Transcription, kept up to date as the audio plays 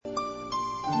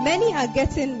Many are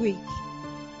getting weak,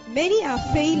 many are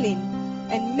failing,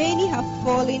 and many have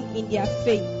fallen in their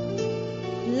faith.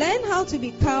 Learn how to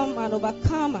become an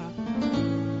overcomer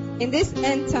in this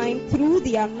end time through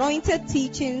the anointed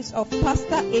teachings of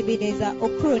Pastor Ebenezer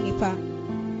Okronipa.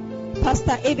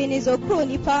 Pastor Ebenezer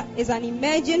Okronipa is an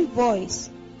emerging voice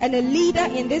and a leader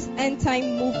in this end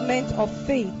time movement of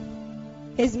faith.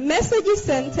 His message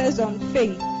centers on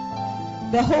faith,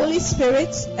 the Holy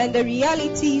Spirit, and the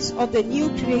realities of the new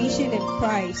creation in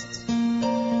Christ.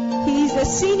 He is the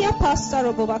senior pastor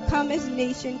of Overcomers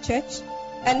Nation Church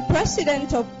and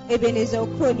president of Ebenezer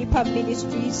Okronipa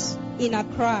Ministries in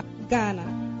Accra, Ghana.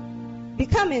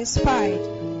 Become inspired,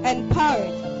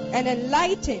 empowered, and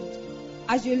enlightened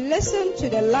as you listen to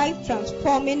the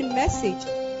life-transforming message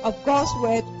of God's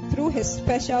word through his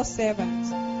special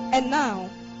servants. And now,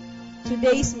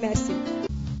 today's message.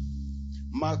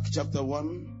 Mark chapter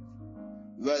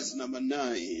 1, verse number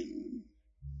 9.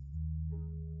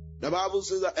 The Bible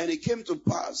says that, and it came to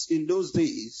pass in those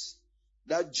days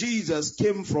that Jesus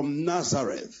came from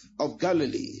Nazareth of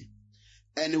Galilee,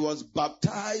 and he was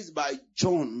baptized by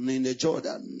John in the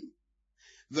Jordan.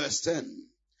 Verse 10.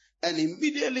 And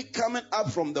immediately coming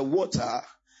up from the water,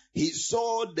 he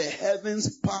saw the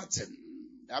heavens parting.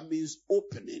 That means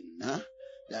opening.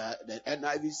 The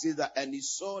NIV says that, and he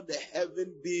saw the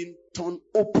heaven being torn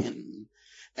open,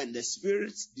 and the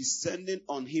Spirit descending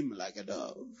on him like a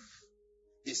dove.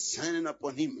 Descending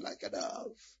upon him like a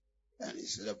dove. And he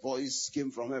said, a voice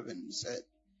came from heaven. He said,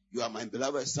 you are my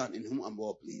beloved Son in whom I'm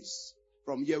well pleased.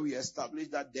 From here we establish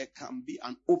that there can be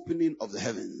an opening of the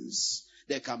heavens.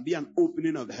 There can be an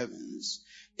opening of the heavens.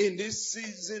 In this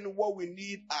season, what we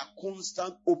need are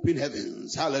constant open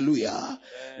heavens. Hallelujah.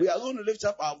 We are going to lift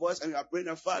up our voice and we are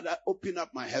praying, Father, open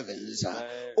up my heavens.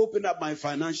 Open up my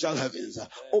financial heavens.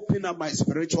 Open up my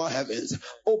spiritual heavens.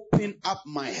 Open up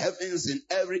my heavens in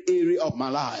every area of my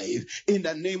life. In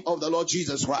the name of the Lord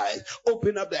Jesus Christ.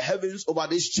 Open up the heavens over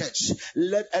this church.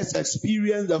 Let us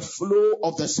experience the flow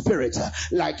of the Spirit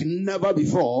like never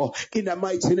before. In the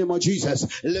mighty name of Jesus.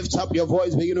 Lift up your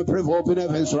voice. Begin to pray for open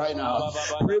heavens right now.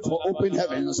 Pray for open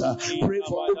heavens. Pray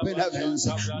for open heavens.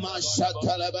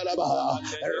 Mashatalabalaba.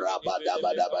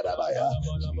 Rabadabadabadabaya.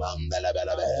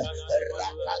 Mandalabalaba.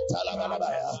 Rakatalabalaba.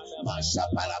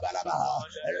 Mashapalabalaba.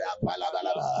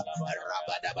 Rapalabalaba.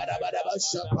 Rabadabadabadaba.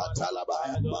 Shapatalaba.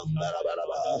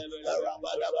 Mandalabalaba.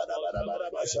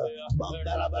 Rabadabadabadabadaba.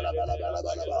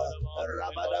 Mandalabalabalabalaba.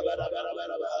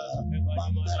 Rabadabadabadabadaba.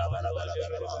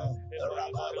 Mandalabalabalabalaba.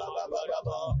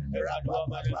 Rabababababa.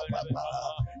 Rabababababa.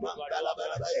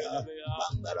 Mandalabalabaya.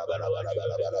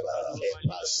 Mandalabalabalabalaba.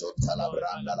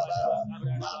 Epasutalabrandalaba.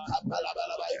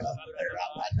 Makapalabalabaya.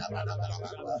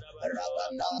 Rabandabalabalaba.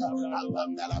 Rabanda.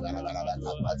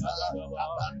 Abandalabalabakapata.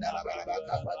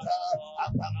 Abandalabalabakapata.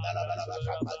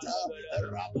 Abandalabalabakapata.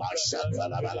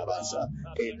 Rapashatalabalabasa.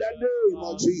 In the name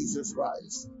of Jesus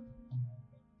Christ.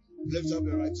 Lift up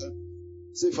your right hand.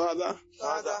 Say, Father,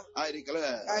 I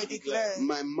declare,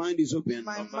 my mind is open, and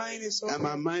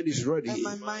my mind is ready,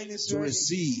 to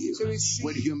receive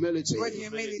with humility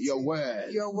your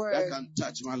word that can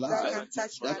touch my life,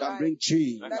 that can bring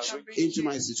change into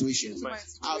my situation.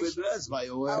 I'll be blessed by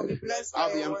your word.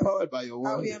 I'll be empowered by your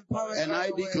word. And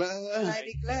I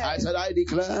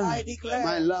declare,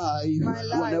 my life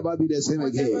will never be the same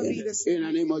again. In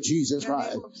the name of Jesus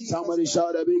Christ. Somebody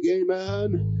shout a big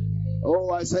amen.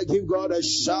 Oh, I say, give God a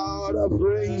shout of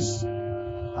praise.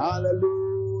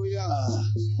 Hallelujah.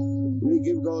 We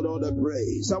give God all the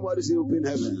praise. Somebody say open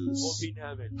heavens. Open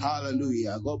heaven.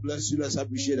 Hallelujah. God bless you. Let's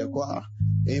appreciate the choir.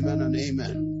 Amen and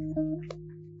amen.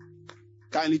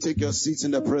 Kindly take your seats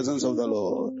in the presence of the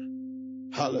Lord.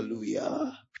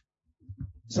 Hallelujah.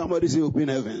 Somebody say open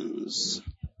heavens.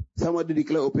 Somebody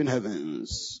declare open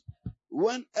heavens.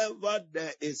 Whenever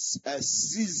there is a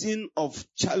season of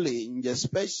challenge,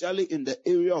 especially in the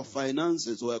area of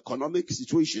finances or economic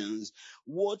situations,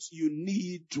 what you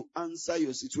need to answer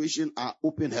your situation are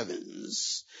open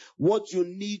heavens. What you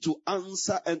need to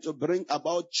answer and to bring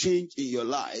about change in your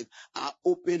life are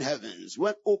open heavens.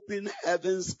 When open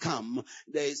heavens come,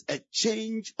 there is a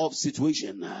change of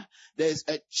situation. There is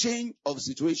a change of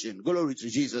situation. Glory to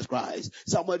Jesus Christ.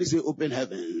 Somebody say open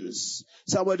heavens.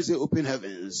 Somebody say open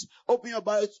heavens. Open your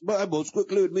Bibles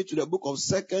quickly with me to the book of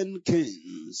 2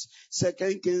 Kings.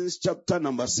 2 Kings chapter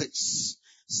number 6.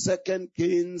 2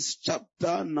 Kings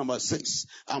chapter number 6.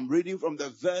 I'm reading from the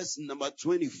verse number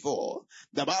 24.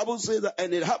 The Bible says that,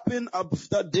 and it happened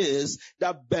after this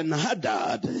that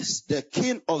Ben-Hadad, the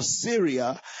king of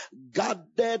Syria,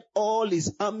 gathered all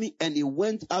his army and he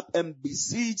went up and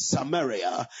besieged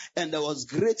Samaria, and there was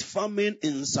great famine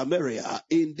in Samaria.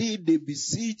 Indeed, they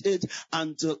besieged it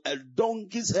until a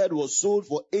donkey's head was sold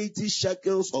for 80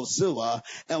 shekels of silver,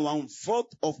 and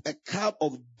 1/4 of a cup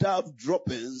of dove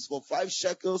droppings for 5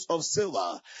 shekels of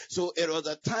silver. So it was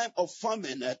a time of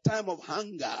famine, a time of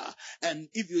hunger. And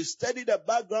if you study the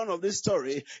background of this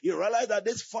story, you realize that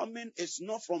this famine is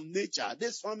not from nature.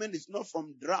 This famine is not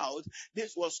from drought.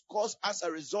 This was caused as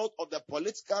a result of the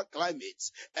political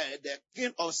climate. The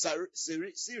king of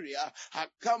Syria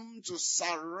had come to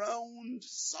surround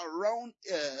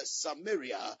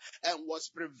Samaria and was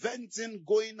preventing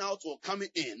going out or coming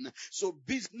in. So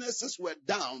businesses were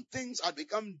down. Things had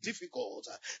become difficult.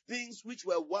 Things which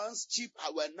were once cheap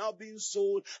were now being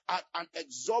sold at an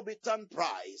exorbitant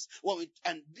price.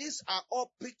 And these are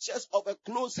all pictures of a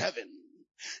closed heaven.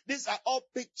 These are all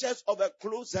pictures of a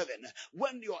closed heaven.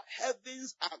 When your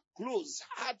heavens are closed,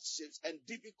 hardships and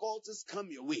difficulties come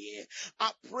your way.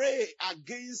 I pray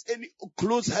against any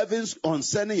closed heavens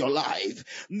concerning your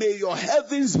life. May your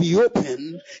heavens be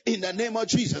open in the name of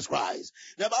Jesus Christ.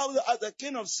 The Bible, as the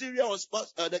king of Syria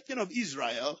the king of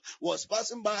Israel was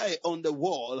passing by on the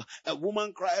wall, a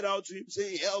woman cried out to him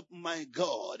saying, "Help my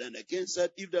God." And the king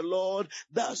said, "If the Lord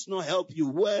does not help you,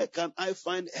 where can I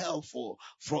find help for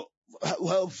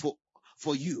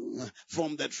you?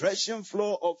 From the threshing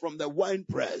floor or from the wine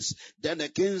press?" Then the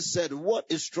king said,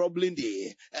 "What is troubling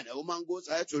thee?" And the woman goes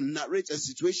ahead to narrate a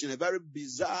situation, a very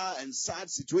bizarre and sad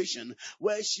situation,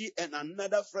 where she and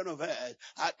another friend of hers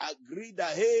had agreed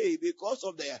that, hey, because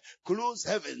of the closed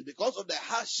heaven, because of the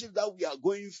hardship that we are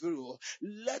going through,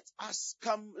 let us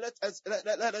come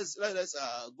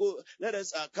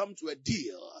to a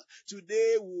deal.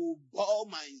 Today we'll boil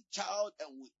my child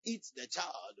and we'll eat the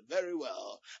child very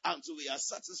well until we are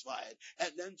satisfied.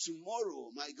 And then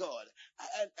tomorrow, my God,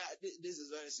 this is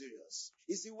very serious.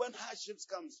 You see, when hardships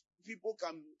comes, people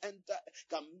can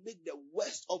make the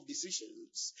worst of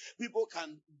decisions. People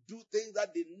can do things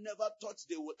that they never thought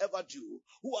they would ever do.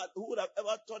 Who would have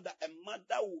ever thought that a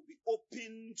mother would be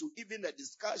open to even a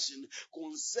discussion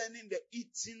concerning the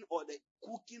eating or the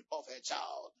cooking of her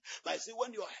child? But I say,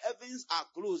 when your heavens are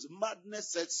closed,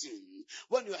 madness sets in.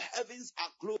 When your heavens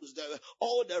are closed,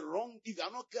 if you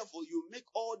are not careful, you make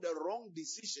all the wrong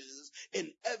decisions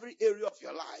in every area of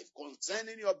your life,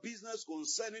 concerning your business,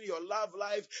 concerning your love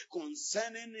life,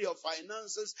 concerning your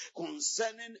finances,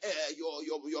 concerning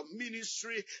your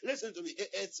ministry. Listen to me,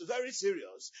 it's very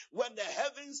serious. When the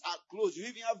heavens are closed, you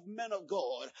even have men of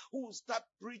God who will start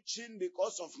preaching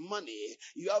because of money.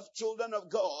 You have children of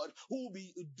God who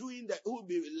will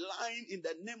be lying in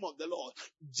the name of the Lord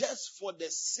just for the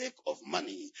sake of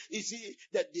money. You see,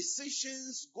 the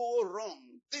decisions go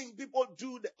wrong. People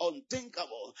do the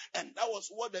unthinkable, and that was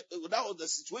the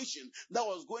situation that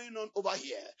was going on over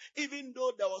here. Even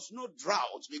though there was no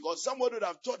drought, because somebody would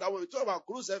have thought that when we talk about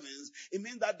closed heavens, it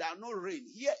means that there are no rain.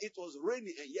 Here it was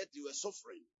raining, and yet you were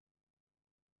suffering.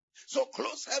 So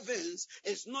closed heavens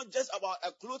is not just about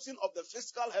a closing of the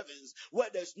physical heavens where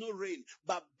there's no rain,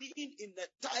 but being in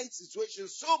a tight situation,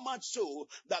 so much so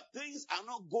that things are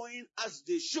not going as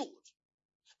they should.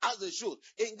 As they should.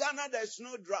 In Ghana, there's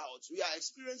no drought. We are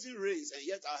experiencing rains, and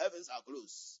yet our heavens are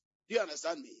closed. Do you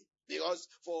understand me? Because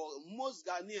for most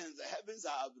Ghanaians, the heavens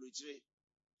are arbitrary.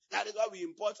 That is why we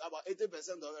import about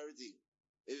 80% of everything.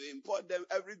 If we import them,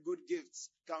 every good gift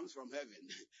comes from heaven.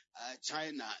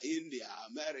 China, India,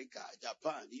 America,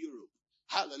 Japan, Europe.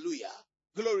 Hallelujah.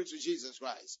 Glory to Jesus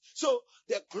Christ. So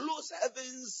the closed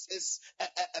heavens is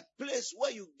a place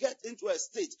where you get into a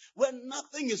state where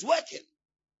nothing is working.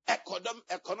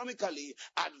 Economically,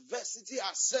 adversity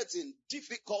has set in,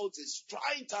 difficulties,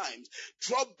 trying times,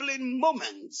 troubling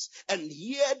moments. And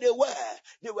here they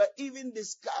were even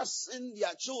discussing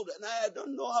their children. I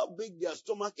don't know how big their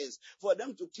stomach is for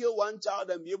them to kill one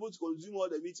child and be able to consume all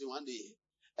the meat in one day.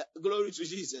 Glory to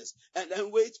Jesus. And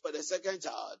then wait for the second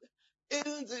child.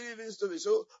 Isn't it even stupid?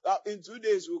 So in 2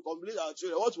 days we'll complete our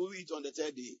children. What will we eat on the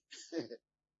third day?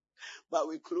 But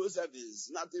we close heavens.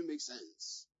 Nothing makes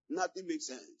sense. Nothing makes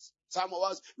sense. Some of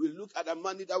us, we look at the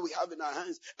money that we have in our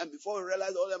hands, and before we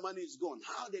realize all the money is gone.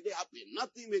 How did it happen?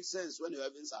 Nothing makes sense when your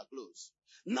heavens are closed.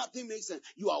 Nothing makes sense.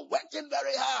 You are working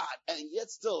very hard, and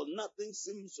yet still nothing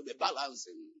seems to be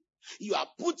balancing. You are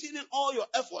putting in all your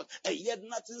effort, and yet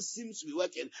nothing seems to be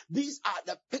working. These are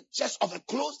the pictures of a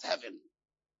closed heaven.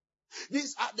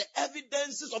 These are the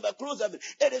evidences of a closed heaven.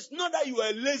 It is not that you are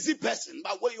a lazy person,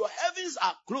 but when your heavens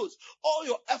are closed, all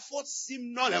your efforts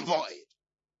seem null and void.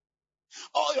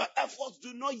 All your efforts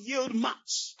do not yield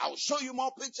much. I'll show you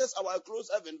more pictures of our closed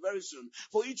heaven very soon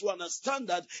for you to understand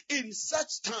that in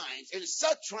such times, in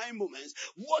such trying moments,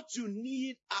 what you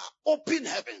need are open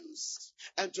heavens.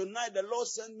 And tonight the Lord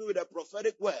sent me with a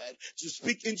prophetic word to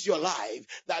speak into your life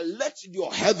that let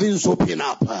your heavens open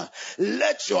up.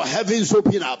 Let your heavens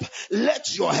open up.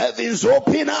 Let your heavens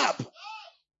open up.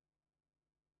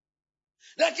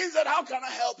 The king said, how can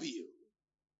I help you?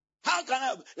 How can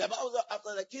I? The Bible says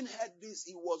after the king heard this,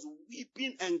 he was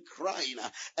weeping and crying.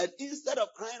 And instead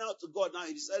of crying out to God, now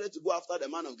he decided to go after the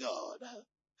man of God.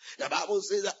 The Bible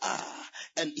says,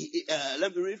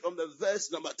 let me read from the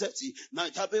verse number 30. Now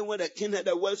it happened when the king heard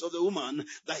the words of the woman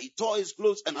that he tore his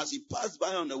clothes, and as he passed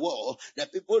by on the wall, the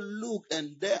people looked,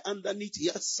 and there underneath he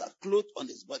had sackcloth on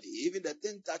his body. Even the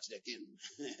thing touched the king.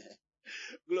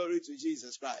 Glory to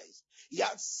Jesus Christ. He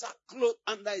had sackcloth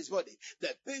under his body.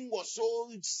 The thing was so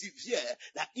severe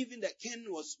that even the king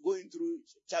was going through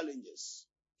challenges.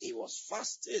 He was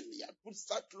fasting. He had put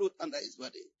sackcloth under his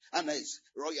body, under his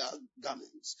royal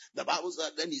garments. The Bible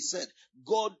said, then he said,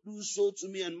 God do so to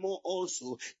me and more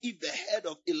also, if the head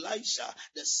of Elisha,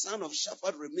 the son of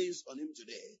Shaphat, remains on him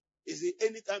today. Is it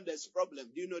anytime there's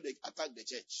problem, do you know they attack the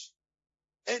church?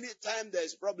 Anytime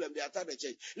there's problem, they attack the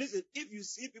church. Listen, if you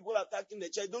see people attacking the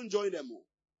church, don't join them.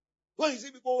 When you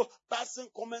see people passing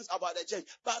comments about the church,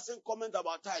 passing comments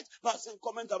about tithes, passing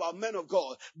comments about men of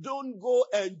God, don't go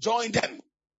and join them.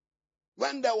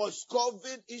 When there was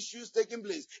COVID issues taking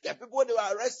place, the people they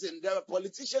were arresting, there were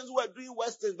politicians who were doing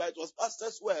worse things, but it was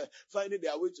pastors who were finding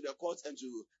their way to the courts and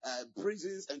to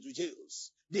prisons and to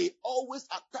jails. They always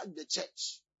attack the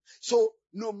church. So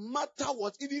no matter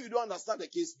what, even if you don't understand the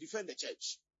case, defend the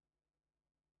church.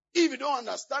 If you don't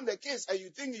understand the case and you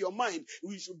think in your mind,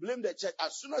 we should blame the church,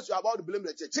 as soon as you're about to blame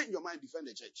the church, change your mind, defend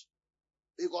the church.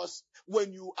 Because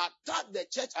when you attack the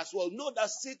church as well, know that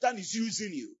Satan is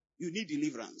using you. You need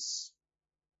deliverance.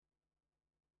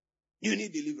 You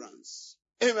need deliverance.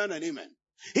 Amen and amen.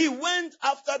 He went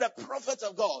after the prophets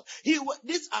of God.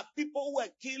 These are people who are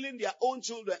killing their own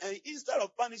children, and instead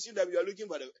of punishing them, you are looking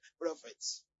for the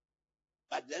prophets.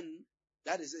 But then,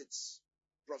 that is it.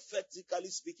 Prophetically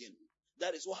speaking,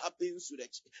 that is what happens to the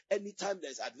church. Anytime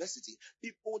there's adversity,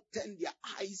 people turn their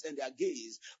eyes and their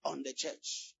gaze on the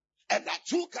church. And there are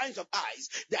two kinds of eyes.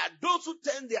 There are those who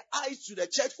turn their eyes to the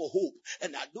church for hope,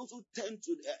 and there are those who turn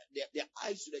to their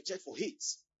eyes to the church for hate.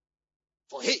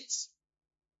 For hate.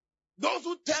 Those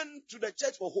who turn to the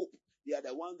church for hope, they are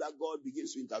the ones that God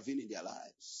begins to intervene in their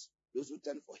lives. Those who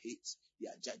turn for hate,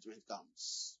 their judgment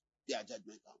comes. Their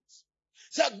judgment comes.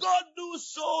 So God do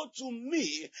so to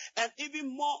me, and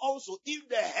even more also, if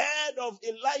the head of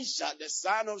Elisha, the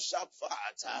son of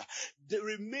Shaphat,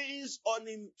 remains on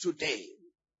him today.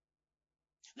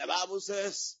 The Bible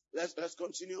says, let's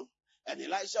continue. And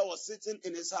Elisha was sitting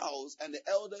in his house, and the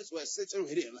elders were sitting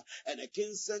with him, and the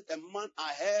king sent a man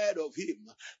ahead of him.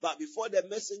 But before the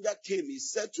messenger came, he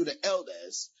said to the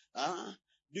elders,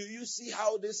 do you see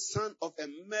how this son of a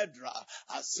murderer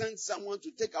has sent someone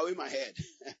to take away my head?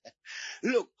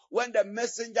 Look, when the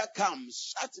messenger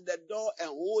comes, shut the door and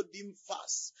hold him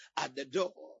fast at the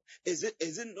door. Is it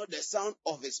not the sound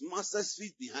of his master's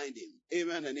feet behind him?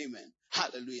 Amen and amen.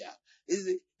 Hallelujah.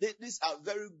 These are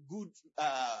very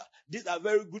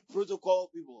good protocol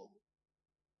people.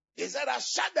 He said, I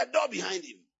shut the door behind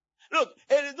him. Look,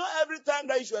 it is not every time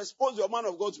that you should expose your man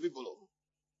of God to people.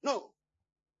 No.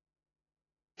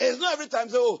 It's not every time,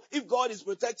 if God is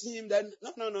protecting him, then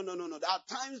no. There are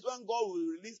times when God will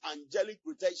release angelic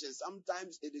protection.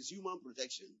 Sometimes it is human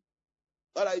protection.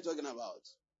 What are you talking about?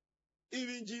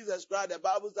 Even Jesus Christ, the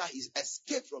Bible says he's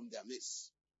escaped from their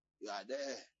midst. You are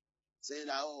there saying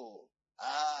that,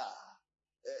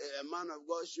 a man of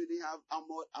God shouldn't have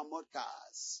armored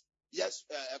cars. Just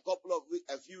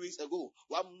a few weeks ago,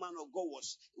 one man of God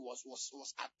was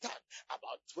attacked.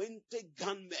 About 20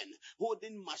 gunmen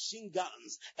holding machine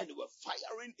guns, and they were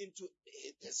firing into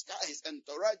the skies. And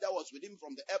Toraja was with him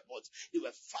from the airport. They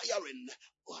were firing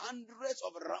hundreds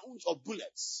of rounds of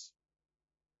bullets.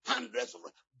 Hundreds of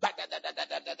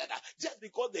just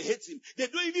because they hate him. They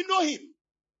don't even know him.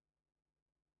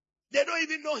 They don't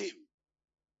even know him.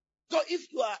 So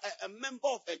if you are a member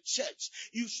of a church,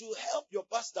 you should help your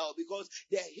pastor, because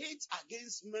the hate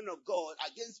against men of God,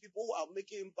 against people who are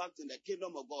making impact in the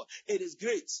kingdom of God, it is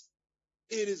great.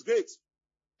 It is great.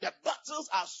 The battles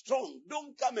are strong.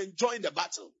 Don't come and join the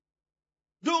battle.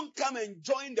 Don't come and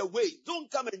join the way. Don't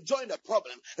come and join the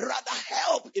problem. Rather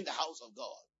help in the house of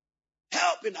God.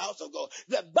 Help in the house of God.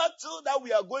 The battle that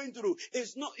we are going through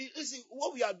is not, you see,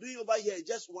 what we are doing over here is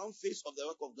just one phase of the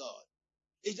work of God.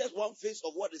 It's just one phase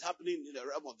of what is happening in the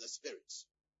realm of the spirits.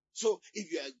 So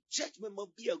if you're a church member,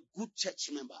 be a good church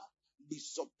member. Be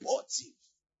supportive.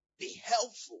 Be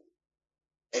helpful.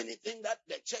 Anything that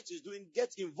the church is doing,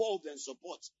 get involved and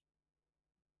support.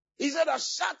 He said that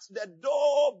shut the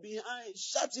door behind,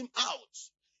 shut him out.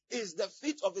 Is the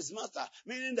feet of his master.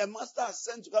 Meaning the master has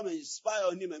sent to come and spy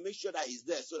on him and make sure that he's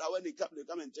there so that when they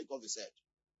come and take off his head.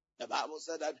 The Bible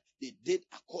said that they did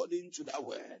according to that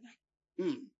word.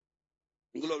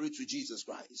 Glory to Jesus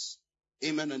Christ.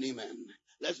 Amen and amen.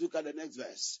 Let's look at the next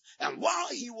verse. And while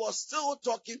he was still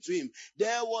talking to him,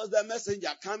 there was the messenger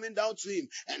coming down to him.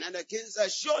 And then the king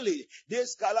said, surely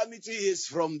this calamity is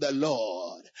from the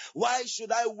Lord. Why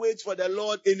should I wait for the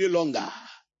Lord any longer?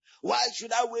 Why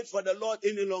should I wait for the Lord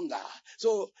any longer?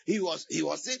 So he was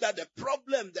saying that the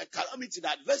problem, the calamity,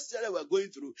 the adversity that we're going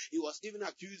through, he was even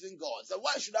accusing God. So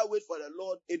why should I wait for the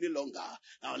Lord any longer?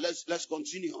 Now let's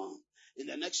continue on in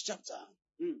the next chapter.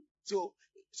 So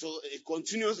it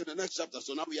continues in the next chapter.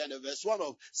 So now we are in the verse 1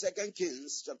 of 2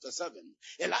 Kings chapter 7.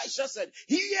 Elisha said,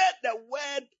 hear the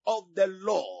word of the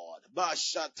Lord.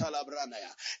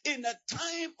 In a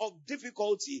time of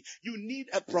difficulty, you need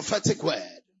a prophetic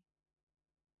word.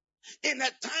 In a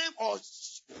time of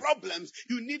problems,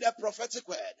 you need a prophetic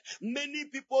word. Many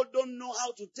people don't know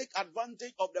how to take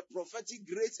advantage of the prophetic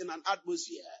grace in an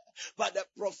atmosphere. But the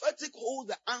prophetic holds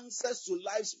the answers to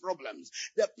life's problems.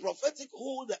 The prophetic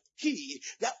holds the key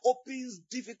that opens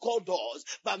difficult doors.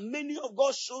 But many of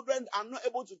God's children are not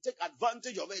able to take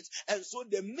advantage of it. And so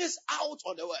they miss out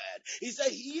on the word. He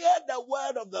said, hear the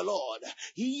word of the Lord.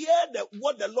 Hear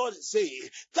what the Lord is saying.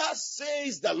 Thus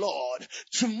says the Lord,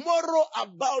 tomorrow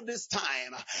about this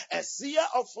time, a seah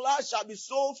of flour shall be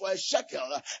sold for a shekel,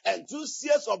 and 2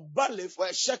 seahs of barley for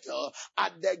a shekel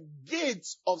at the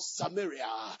gates of Samaria.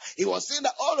 He was saying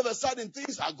that all of a sudden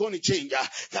things are going to change.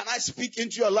 Can I speak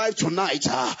into your life tonight?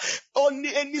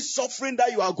 Only any suffering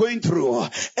that you are going through,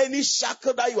 any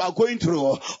shackle that you are going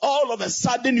through, all of a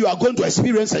sudden you are going to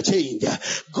experience a change.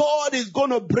 God is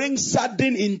going to bring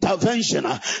sudden intervention.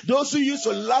 Those who used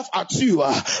to laugh at you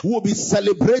will be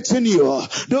celebrating you.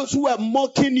 Those who are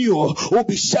mocking you will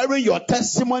be sharing your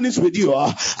testimonies with you.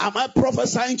 Am I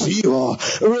prophesying to you?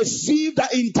 Receive the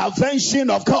intervention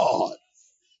of God.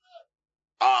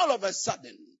 All of a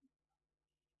sudden,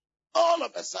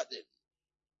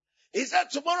 he said,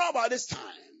 tomorrow about this time.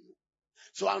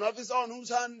 So an officer on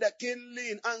whose hand the king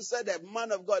leaned answered the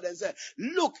man of God and said,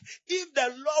 look, if the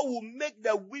Lord will make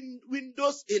the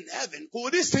windows in heaven,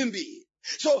 could this thing be?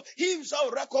 So he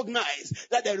himself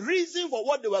recognized that the reason for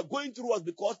what they were going through was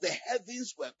because the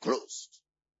heavens were closed.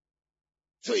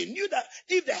 So he knew that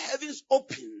if the heavens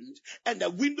opened and the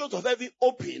windows of heaven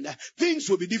opened, things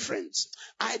will be different.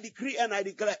 I decree and I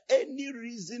declare, any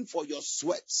reason for your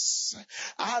sweats,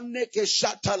 may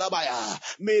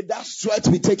that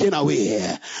sweat be taken away.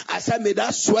 I said, may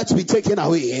that sweat be taken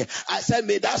away. I said,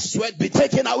 may that sweat be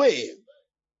taken away.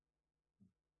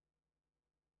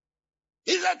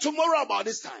 He said, tomorrow about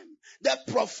this time, the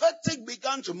prophetic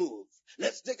began to move.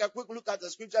 Let's take a quick look at the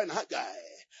scripture in Haggai.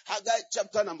 Haggai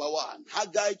chapter number 1.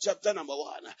 Haggai chapter number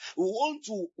 1. We want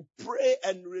to pray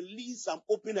and release some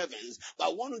open heavens, but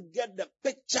I want to get the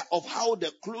picture of how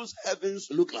the closed heavens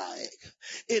look like.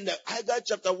 In the Haggai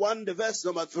chapter 1, the verse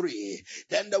number 3,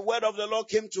 then the word of the Lord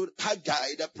came to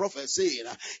Haggai, the prophet, saying,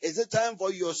 is it time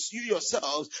for you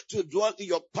yourselves to dwell in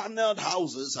your paneled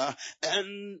houses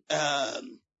and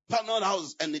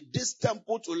this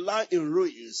temple to lie in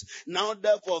ruins. Now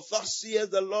therefore, thus says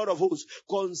the Lord of hosts,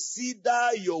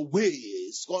 consider your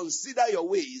ways. Consider your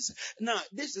ways. Now,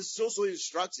 this is so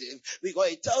instructive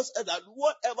because it tells us that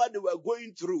whatever they were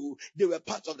going through, they were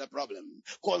part of the problem.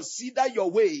 Consider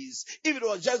your ways. If it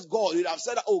was just God, you'd have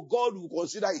said, oh, God will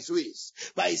consider his ways.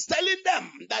 But he's telling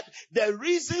them that the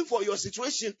reason for your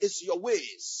situation is your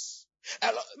ways.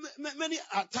 Many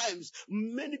times,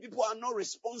 many people are not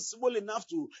responsible enough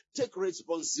to take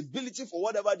responsibility for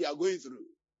whatever they are going through.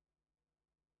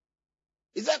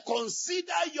 He said,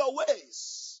 consider your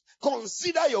ways.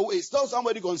 Consider your ways. Tell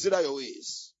somebody, consider your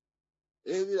ways.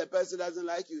 If the person doesn't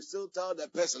like you, still tell the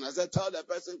person. I said, tell the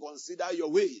person, consider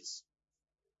your ways.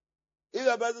 If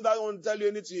the person doesn't want to tell you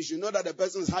anything, you should know that the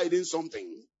person is hiding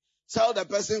something. Tell the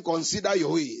person, consider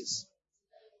your ways.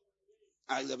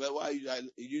 I said, but why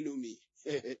you know me?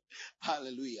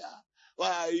 Hallelujah. Why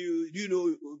are you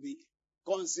know me?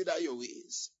 Consider your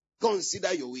ways.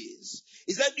 Consider your ways.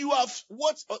 He said, you have,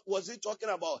 what was he talking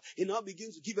about? He now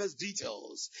begins to give us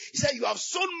details. He said, you have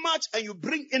sown much and you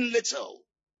bring in little.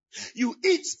 You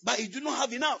eat, but you do not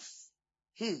have enough.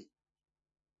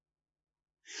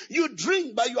 You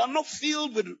drink, but you are not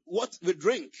filled with what we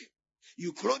drink.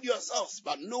 You clothe yourselves,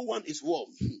 but no one is warm.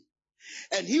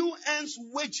 And he who earns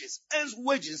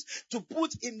wages to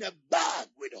put in a bag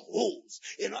with holes.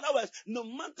 In other words, no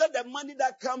matter the money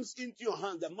that comes into your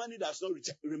hand, the money does not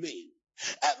remain.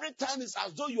 Every time it's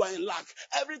as though you are in lack.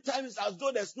 Every time it's as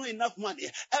though there's not enough money.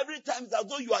 Every time it's as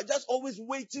though you are just always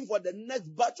waiting for the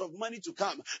next batch of money to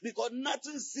come because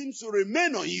nothing seems to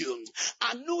remain on you.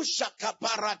 Anu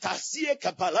shakaparatasie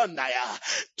kapalandaya.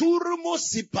 Turmo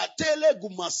sipatele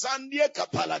gumasandie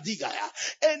kapaladigaya.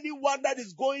 Anyone that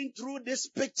is going through this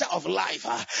picture of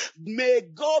life, may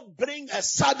God bring a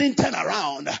sudden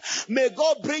turnaround. May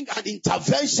God bring an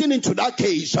intervention into that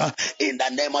case in the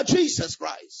name of Jesus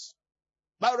Christ.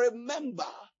 But remember,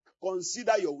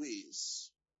 consider your ways.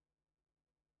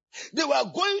 They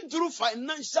were going through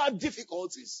financial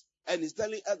difficulties, and he's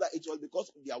telling us that it was because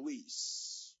of their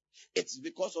ways. It's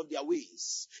because of their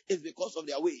ways. It's because of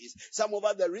their ways. Some of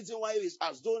us, the reason why it's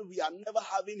as though we are never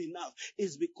having enough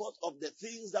is because of the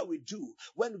things that we do.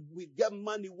 When we get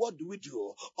money, what do we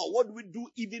do? Or what do we do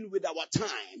even with our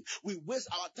time? We waste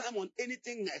our time on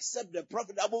anything except the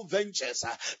profitable ventures.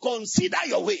 Consider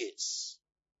your ways.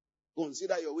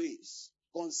 Consider your ways.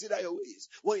 Consider your ways.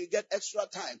 When you get extra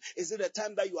time, is it the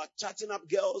time that you are chatting up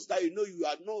girls that you know you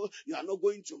are not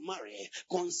going to marry?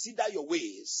 Consider your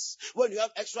ways. When you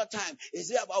have extra time, is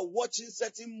it about watching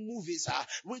certain movies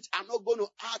which are not going to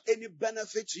add any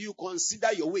benefit to you?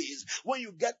 Consider your ways. When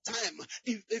you get time,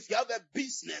 if you have a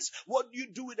business, what do you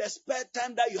do with the spare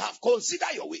time that you have? Consider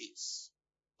your ways.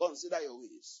 Consider your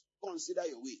ways. Consider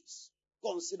your ways.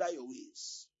 Consider your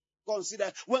ways.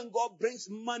 Consider when God brings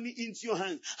money into your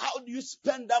hand, how do you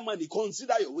spend that money?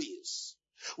 Consider your ways.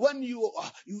 When you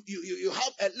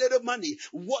have a little money,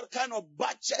 what kind of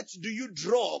budget do you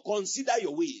draw? Consider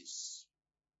your ways.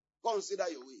 Consider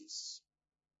your ways.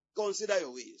 Consider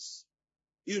your ways.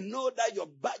 You know that your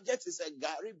budget is a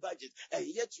Gary budget, and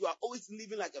yet you are always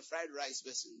living like a fried rice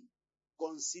person.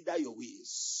 Consider your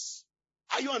ways.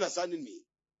 Are you understanding me?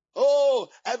 Oh,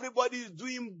 everybody is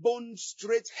doing bone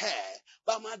straight hair.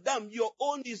 But madam, your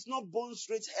own is not bone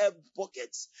straight hair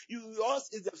pockets. Yours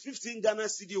is the 15 Ghana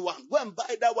cedi one. Go and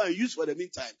buy that one and use for the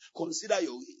meantime. Consider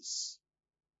your ways.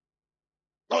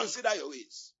 Consider your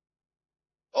ways.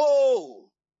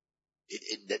 Oh,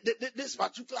 this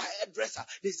particular hairdresser,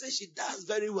 they say she does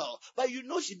very well. But you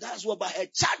know she does well by her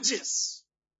charges.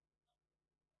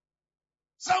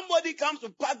 Somebody comes to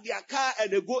park their car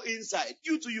and they go inside.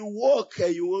 You too, you walk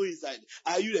and you go inside.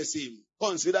 Are you the same?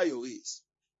 Consider your ways.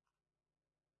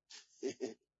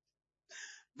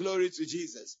 Glory to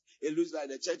Jesus. It looks like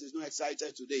the church is not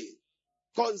excited today.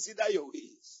 Consider your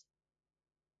ways.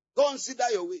 Consider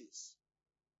your ways.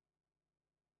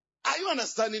 Are you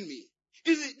understanding me?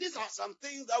 These are some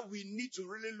things that we need to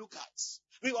really look at.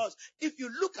 Because if you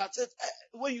look at it,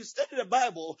 when you study the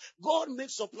Bible, God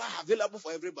makes supply available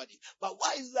for everybody. But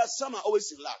why is it that some are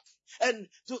always in lack? And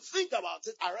to think about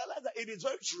it, I realize that it is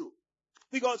very true.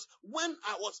 Because when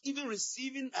I was even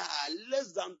receiving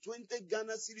less than 20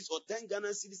 Ghana cedis or 10 Ghana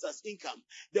cedis as income,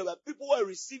 there were people who were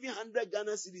receiving 100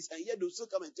 Ghana cedis and yet they would still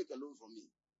come and take a loan from me.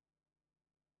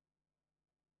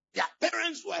 Their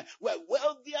parents were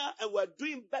wealthier and were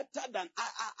doing better than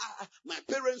my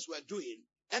parents were doing.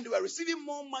 And they were receiving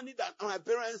more money than my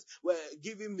parents were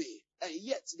giving me. And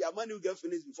yet their money will get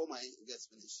finished before mine gets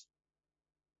finished.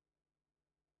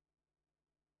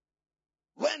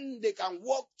 When they can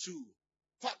walk to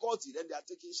faculty, then they are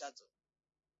taking shuttle.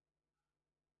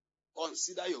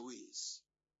 Consider your ways.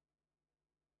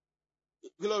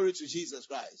 Glory to Jesus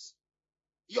Christ.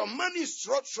 Your money is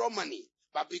short money.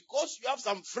 But because you have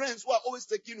some friends who are always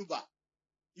taking Uber,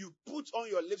 you put on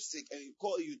your lipstick and you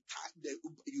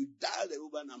dial the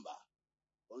Uber number.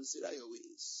 Consider your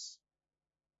ways.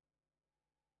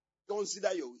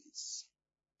 Consider your ways.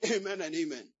 Amen and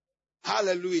amen.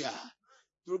 Hallelujah.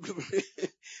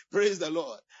 Praise the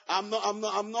Lord. I'm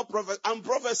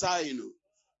prophesying.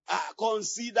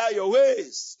 Consider your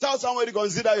ways. Tell somebody,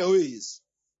 consider your ways.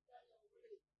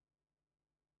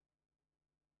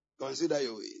 Consider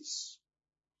your ways.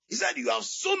 He said, you have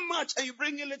so much and you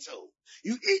bring a little.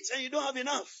 You eat and you don't have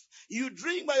enough. You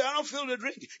drink but you are not filled with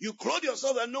drink. You clothe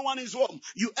yourself and no one is warm.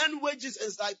 You earn wages and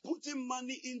it's like putting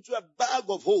money into a bag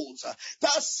of holes.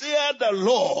 Thus said the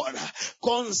Lord,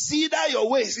 consider your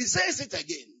ways. He says it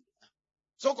again.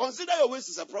 So consider your ways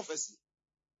is a prophecy.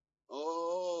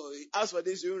 Oh, as for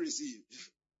this you will receive.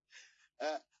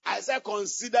 I said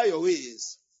consider your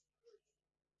ways.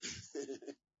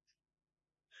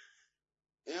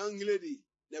 Young lady,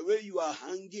 the way you are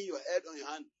hanging your head on your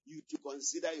hand, you to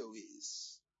consider your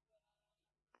ways.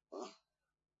 Huh?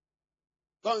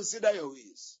 Consider your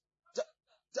ways.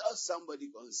 Tell somebody,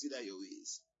 consider your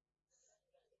ways.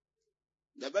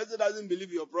 The person doesn't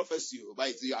believe your prophecy,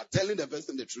 but you are telling the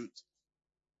person the truth.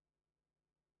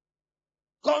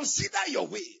 Consider your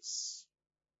ways.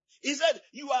 He said,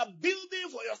 you are building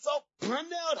for yourself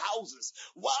paneled houses,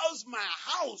 whilst my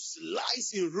house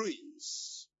lies in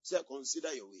ruins. He said,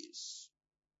 consider your ways.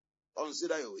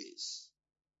 Consider your ways.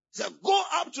 He said, go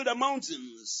up to the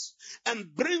mountains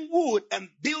and bring wood and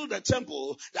build a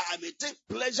temple that I may take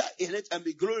pleasure in it and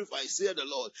be glorified, said the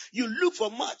Lord. You look for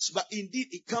much, but indeed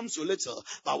it comes to little.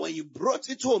 But when you brought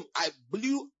it home, I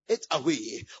blew it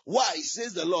away. Why,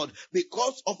 says the Lord?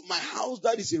 Because of my house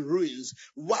that is in ruins,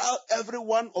 while every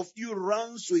one of you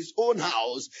runs to his own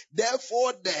house.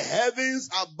 Therefore the heavens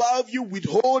above you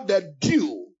withhold the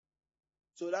dew.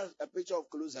 So that's a picture of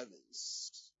closed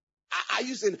heavens. Are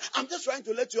you saying? I'm just trying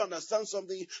to let you understand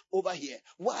something over here.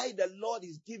 Why the Lord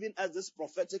is giving us this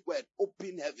prophetic word,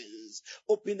 open heavens,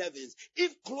 open heavens.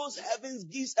 If closed heavens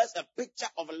gives us a picture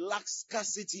of lack,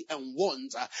 scarcity and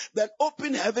want, then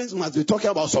open heavens must be talking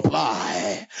about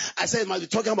supply. I said it must be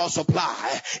talking about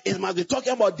supply. It must be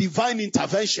talking about divine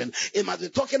intervention. It must be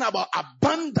talking about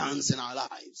abundance in our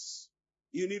lives.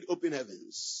 You need open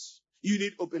heavens. You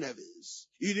need open heavens.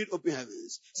 You need open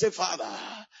heavens. Say, Father,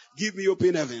 give me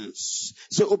open heavens.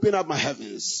 Say, open up my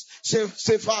heavens.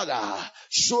 Say, Father,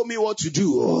 show me what to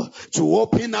do to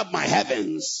open up my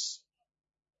heavens.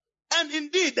 And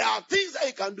indeed, there are things that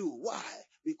you can do. Why?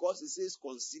 Because it says,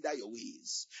 consider your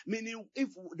ways. Meaning, if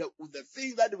the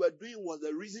thing that they were doing was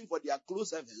the reason for their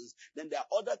closed heavens, then there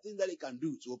are other things that they can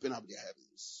do to open up their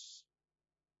heavens.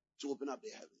 To open up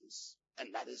their heavens.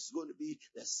 And that is going to be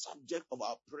the subject of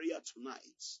our prayer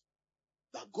tonight.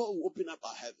 That God will open up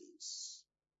our heavens.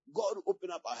 God will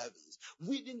open up our heavens.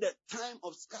 Within the time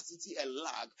of scarcity and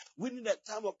lack, within the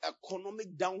time of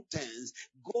economic downturns,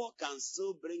 God can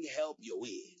still bring help your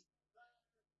way.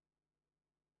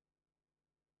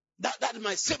 That is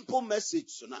my simple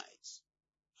message tonight.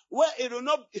 Where it will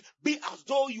not be as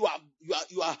though you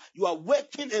are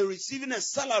working and receiving a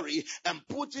salary and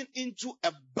putting into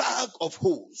a bag of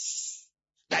holes.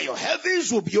 That your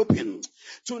heavens will be open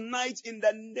tonight in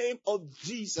the name of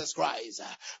Jesus Christ.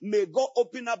 May God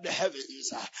open up the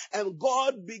heavens and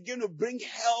God begin to bring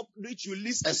help which you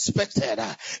least expected.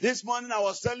 This morning I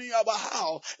was telling you about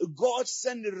how God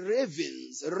sent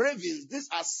ravens. Ravens, these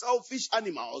are selfish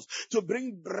animals, to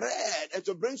bring bread and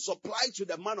to bring supply to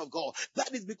the man of God.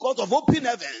 That is because of open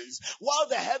heavens. While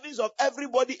the heavens of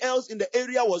everybody else in the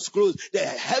area was closed, the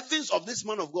heavens of this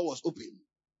man of God was open.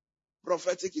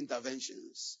 Prophetic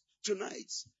interventions.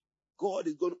 Tonight, God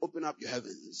is going to open up your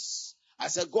heavens. I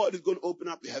said, God is going to open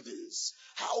up your heavens.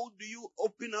 How do you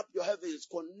open up your heavens?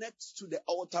 Connect to the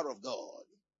altar of God.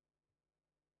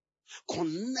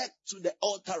 Connect to the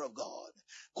altar of God.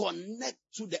 Connect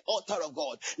to the altar of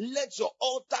God. Let your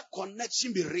altar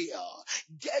connection be real.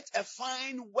 Get a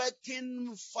fine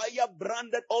working fire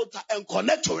branded altar and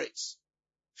connect to it.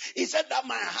 He said that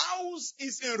my house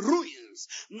is in ruins.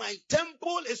 My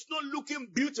temple is not looking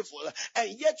beautiful.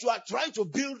 And yet you are trying to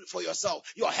build for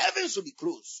yourself. Your heavens will be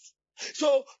closed.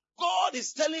 So God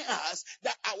is telling us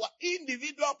that our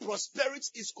individual prosperity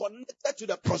is connected to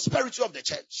the prosperity of the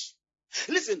church.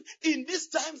 Listen, in these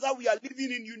times that we are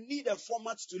living in, you need a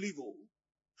format to live on.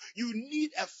 You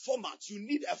need a format. You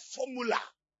need a formula.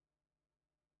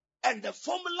 And the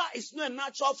formula is not a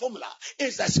natural formula.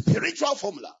 It's a spiritual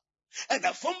formula. And the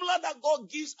formula that God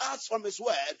gives us from His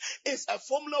word is a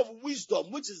formula of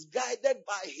wisdom, which is guided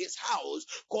by His house,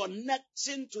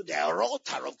 connecting to the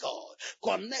altar of God.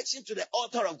 Connection to the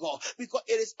altar of God. Because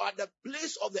it is at the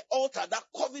place of the altar that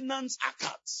covenants are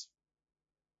cut.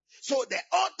 So the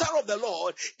altar of the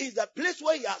Lord is the place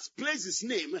where He has placed His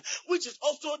name, which is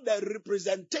also the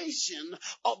representation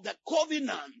of the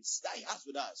covenants that He has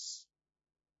with us.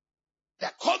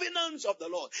 The covenants of the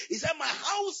Lord. He said, my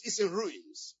house is in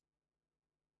ruins.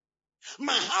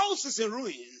 My house is in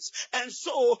ruins. And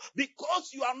so, because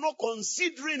you are not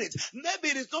considering it, maybe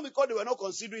it is not because they were not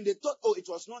considering, they thought, it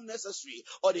was not necessary,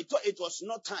 or they thought it was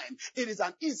not time. It is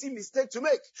an easy mistake to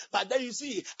make. But then you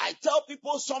see, I tell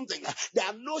people something. There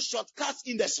are no shortcuts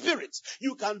in the spirit.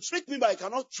 You can trick me, but you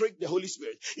cannot trick the Holy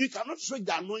Spirit. You cannot trick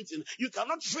the anointing. You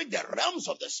cannot trick the realms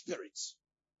of the spirit.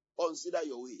 Consider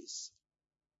your ways.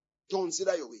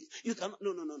 Consider your way. You cannot,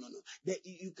 no.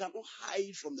 You cannot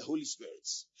hide from the Holy Spirit.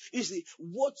 You see,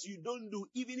 what you don't do,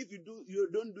 even if you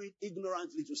don't do it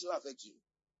ignorantly, it will still affect you.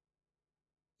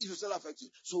 It will still affect you.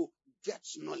 So get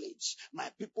knowledge. My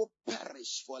people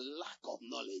perish for lack of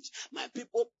knowledge. My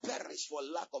people perish for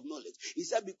lack of knowledge. He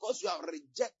said, because you have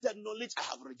rejected knowledge, I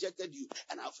have rejected you,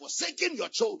 and I have forsaken your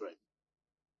children.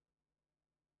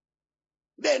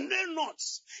 They know not,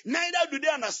 neither do they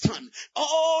understand.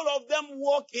 All of them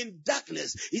walk in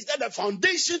darkness. Is that the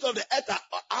foundations of the earth are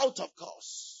out of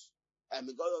course? And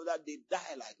because of that, they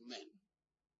die like men.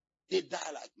 They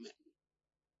die like men.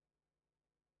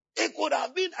 It could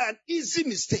have been an easy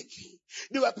mistake.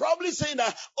 They were probably saying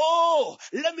that, oh,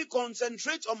 let me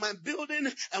concentrate on my building,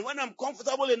 and when I'm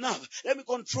comfortable enough, let me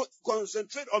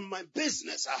concentrate on my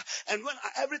business. And when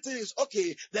everything is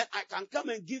okay, then I can come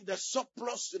and give the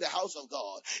surplus to the house of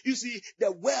God. You see,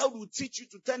 the world will teach you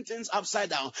to turn things upside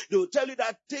down. They will tell you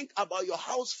that think about your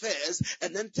house first,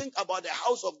 and then think about the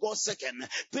house of God second.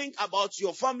 Think about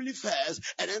your family first,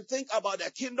 and then think about the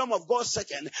kingdom of God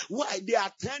second. Why? They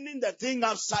are turning the thing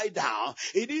upside down.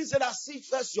 It didn't say that seek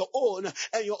first your own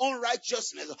and your own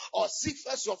righteousness, or seek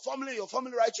first your family and your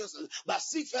family righteousness, but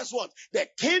seek first what? The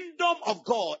kingdom of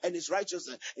God and his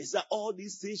righteousness. Is that all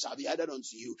these things shall be added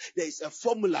unto you. There is a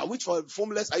formula. Which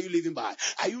formulas are you living by?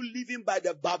 Are you living by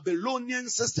the Babylonian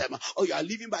system, or you are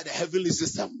living by the heavenly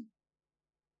system?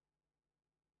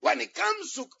 When it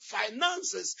comes to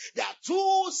finances, there are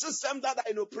two systems that are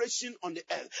in operation on the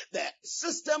earth. The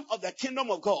system of the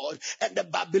kingdom of God and the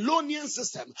Babylonian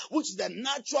system, which is the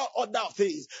natural order of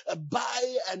things.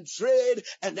 Buy and trade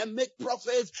and then make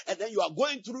profits, and then you are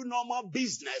going through normal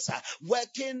business,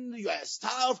 working, you are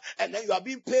staff, and then you are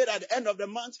being paid at the end of the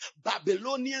month.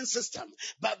 Babylonian system.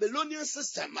 Babylonian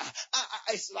system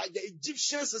is like the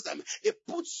Egyptian system. It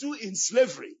puts you in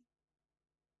slavery.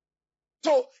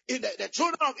 So, in the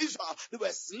children of Israel, they were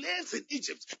slaves in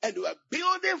Egypt, and they were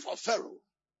building for Pharaoh.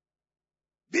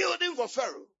 Building for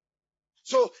Pharaoh.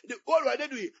 So, what were they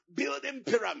doing? Building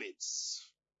pyramids.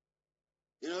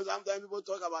 You know, sometimes people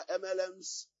talk about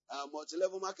MLMs,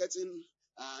 multi-level marketing,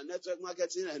 network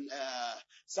marketing, and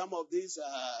some of these,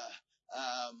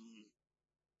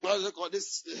 what do they call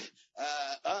this?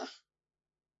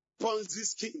 Ponzi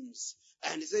schemes.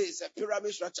 And they say it's a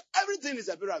pyramid structure. Everything is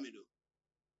a pyramid.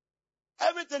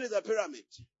 Everything is a pyramid.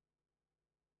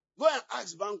 Go and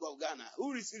ask Bank of Ghana,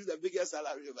 who receives the biggest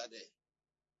salary over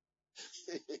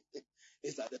there?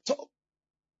 It's at the top.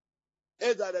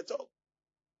 It's at the top.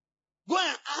 Go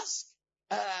and ask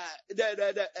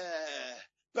the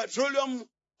Petroleum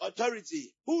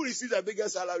Authority, who receives the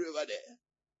biggest salary over there?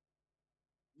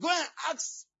 Go and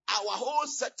ask our whole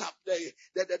setup,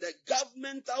 the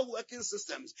governmental working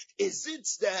systems. Is it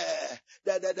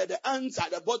the ants at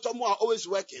the bottom who are always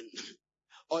working?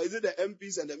 Or is it the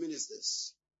MPs and the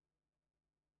ministers?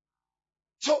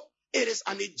 So, it is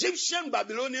an Egyptian,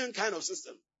 Babylonian kind of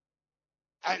system.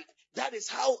 And that is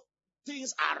how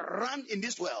things are run in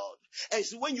this world. And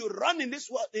so when you run in this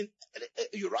world,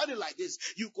 you run it like this,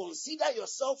 you consider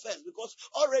yourself first, because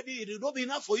already it will not be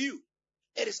enough for you.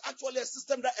 It is actually a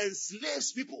system that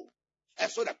enslaves people. And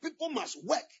so the people must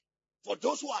work for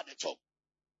those who are at the top.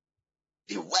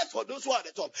 They work for those who are at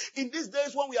the top. In these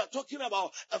days when we are talking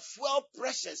about fuel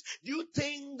pressures, do you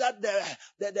think that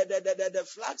the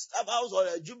Flagstaff house or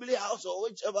the Jubilee house or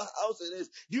whichever house it is,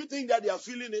 do you think that they are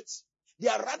feeling it? They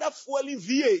are rather fueling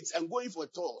V8s and going for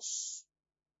tours.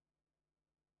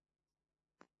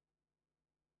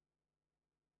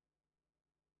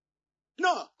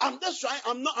 No, I'm just trying.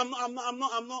 I'm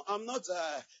not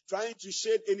trying to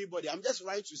shade anybody. I'm just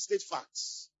trying to state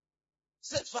facts.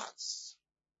 State facts.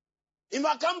 If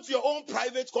I come to your own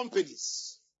private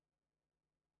companies,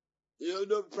 you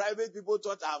know, private people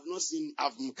thought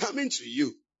I'm coming to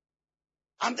you.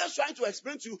 I'm just trying to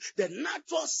explain to you the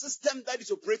natural system that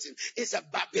is operating. It's a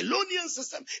Babylonian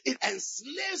system. It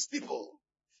enslaves people.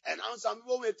 And now some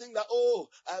people may think that,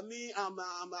 I'm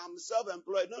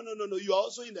self-employed. No. You are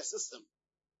also in the system.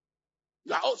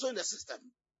 You are also in the system.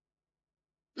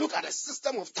 Look at the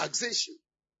system of taxation.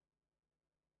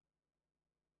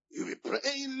 You will be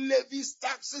paying levies,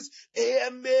 taxes,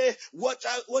 AMA,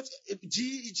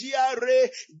 GRA,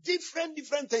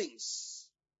 different things.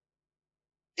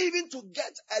 Even to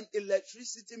get an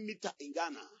electricity meter in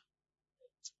Ghana.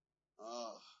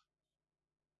 Oh,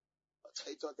 what are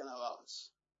you talking about?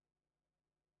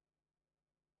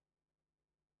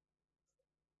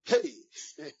 Hey.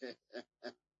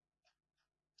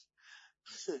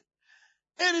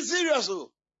 It is serious.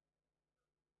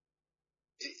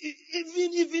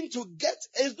 Even to get,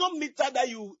 it's not meter that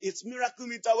it's miracle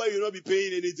meter where you'll not be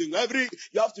paying anything.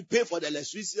 You have to pay for the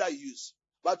electricity that you use.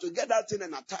 But to get that thing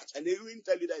and attach, and they even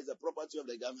tell you that it's a property of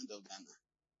the government of Ghana.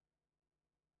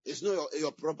 It's not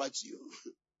your property.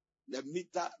 The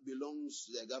meter belongs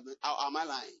to the government. Am I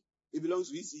lying? It belongs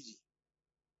to ECG.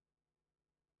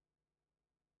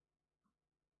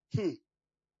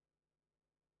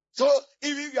 So,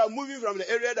 if you are moving from the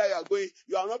area that you are going,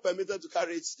 you are not permitted to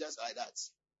carry it just like that.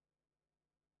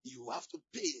 You have to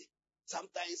pay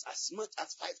sometimes as much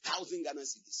as 5,000 Ghana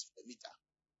cedis per meter.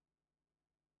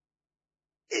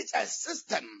 It's a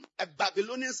system, a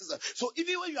Babylonian system. So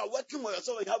even when you are working for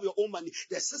yourself and you have your own money,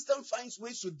 the system finds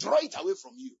ways to draw it away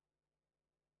from you.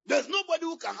 There's nobody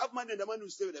who can have money and the money will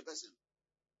stay with the person.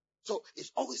 So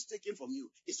it's always taken from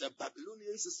you. It's a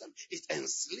Babylonian system. It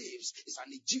enslaves. It's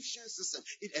an Egyptian system.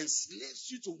 It enslaves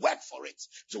you to work for it,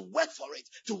 to work for it,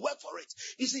 to work for it.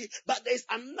 You see, but there's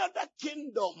another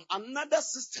kingdom, another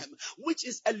system, which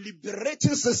is a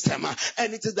liberating system.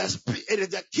 And it is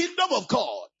the kingdom of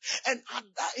God. And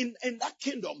in that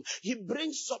kingdom, he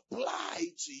brings supply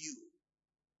to you.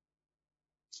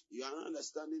 You are not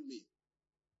understanding me.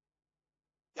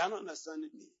 You are not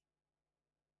understanding me.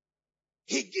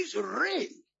 He gives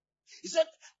rain. He said,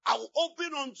 I will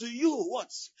open unto you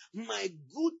what? My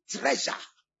good treasure.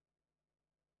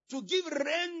 To give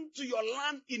rain to your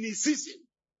land in its season.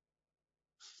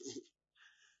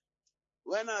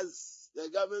 When has the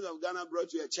government of Ghana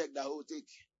brought you a check that will take?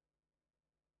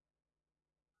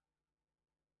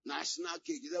 National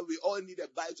cake. He said, we all need a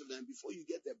bite of them before you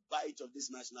get a bite of this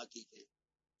national cake.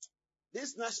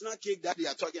 This national cake that they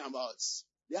are talking about,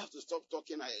 they have to stop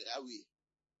talking away.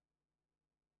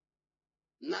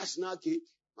 National cake?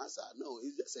 Master, no,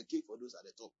 it's just a cake for those at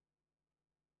the top.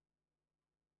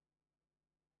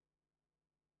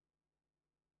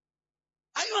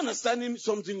 Are you understanding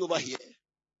something over here?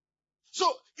 So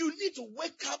you need to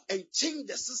wake up and change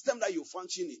the system that you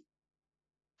function in.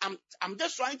 I'm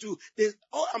just trying to,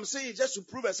 all I'm saying is just to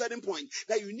prove a certain point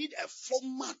that you need a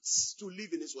format to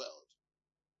live in this world.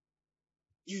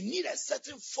 You need a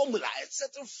certain formula, a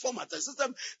certain format, a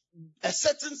system, a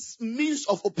certain means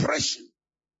of operation.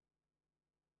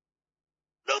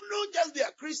 Don't just be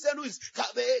a Christian who is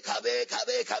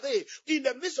kabe. In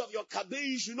the midst of your kabe,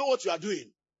 you should know what you are doing.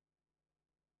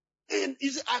 And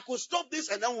you see, I could stop this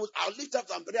and then I'll lift up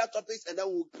some prayer topics and then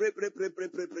we'll pray.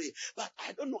 But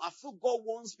I don't know, I feel God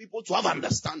wants people to have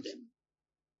understanding.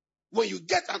 When you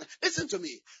get, listen to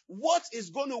me, what is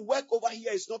going to work over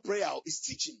here is not prayer, it's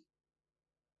teaching.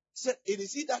 He said, it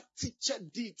is he that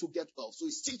teacheth thee to get wealth. So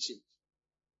it's teaching.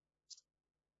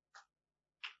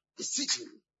 It's teaching.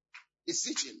 It's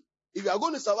teaching. If you are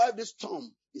going to survive this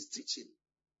storm, it's teaching.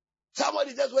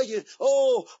 Somebody just waiting.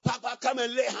 Oh, Papa, come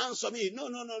and lay hands on me. No.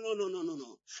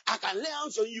 I can lay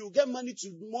hands on you, get money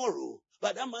tomorrow,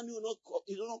 but that money will not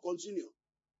continue.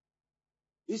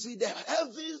 You see, the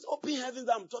heavens, open heavens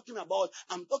that I'm talking about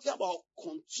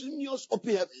continuous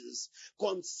open heavens,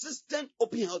 consistent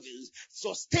open heavens,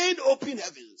 sustained open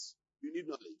heavens. You need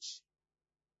knowledge.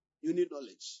 You need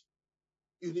knowledge.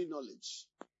 You need knowledge.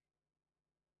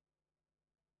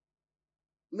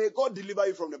 May God deliver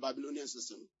you from the Babylonian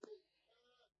system.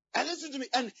 And listen to me,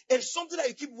 and it's something that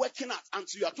you keep working at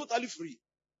until you are totally free.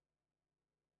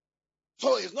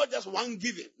 So it's not just one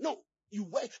giving. No, you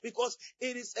work because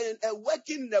it is a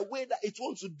working in a way that it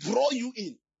wants to draw you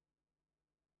in.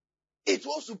 It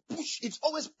wants to push, it's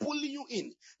always pulling you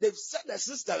in. They've set the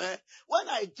system. When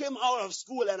I came out of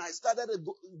school and I started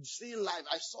seeing life,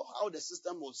 I saw how the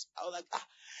system was. I was like,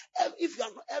 if you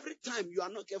are not, every time you are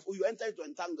not careful, you enter into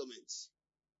entanglements.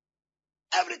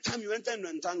 Every time you enter into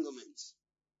entanglements.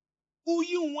 You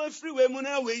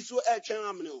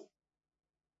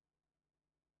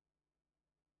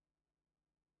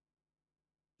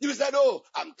said, oh,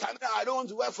 I'm coming, I don't want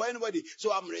to work for anybody,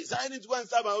 so I'm resigning to one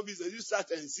start my own business. You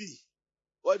start and see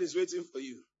what is waiting for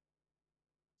you.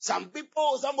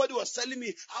 Somebody was telling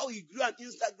me how he grew an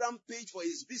Instagram page for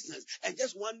his business, and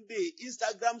just one day,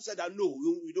 Instagram said that no,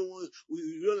 we don't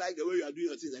like the way you are doing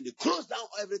your things, and they closed down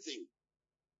everything.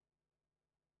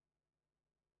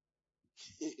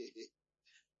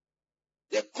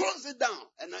 They closed it down,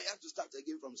 and now you have to start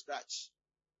again from scratch.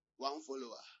 1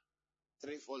 follower,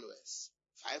 3 followers,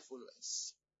 5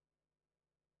 followers.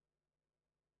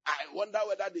 I wonder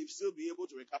whether they'll still be able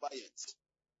to recover yet.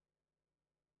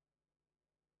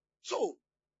 So,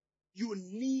 you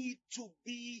need to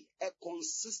be a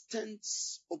consistent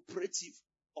operative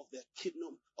of the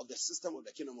kingdom, of the system of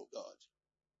the kingdom of God.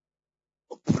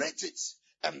 Operate it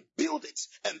and build it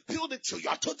till you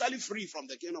are totally free from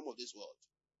the kingdom of this world.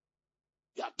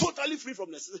 You are totally free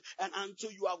from the system. And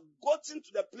until you have gotten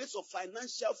to the place of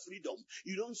financial freedom,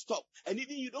 you don't stop. And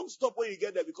even you don't stop when you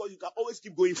get there because you can always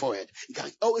keep going forward. You can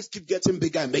always keep getting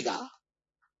bigger and bigger.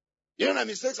 You know the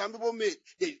mistakes some people made?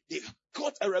 They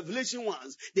got a revelation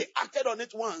once. They acted on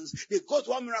it once. They got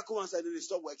one miracle once and then they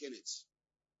stopped working it.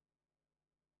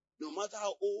 No matter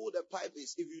how old the pipe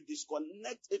is, if you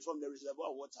disconnect it from the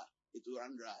reservoir water, it will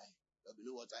run dry. There will be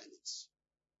no water in it.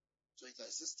 So it's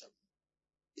a system.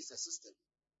 It's a system.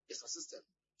 It's a system.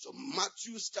 So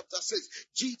Matthew chapter 6,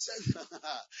 Jesus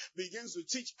begins to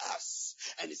teach us.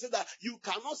 And he said that you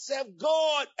cannot serve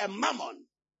God and mammon.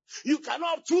 You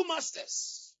cannot have two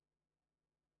masters.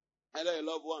 Either you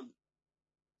love one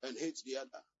and hate the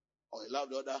other, or you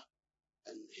love the other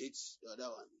and hate the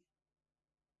other one.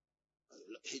 Or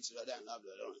you hate the other and love the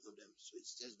other one of them. So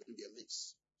it's just going to be a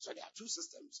mix. So there are two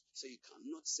systems. So you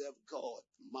cannot serve God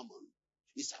and mammon.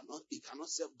 You cannot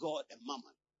serve God and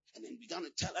mammon. And then he began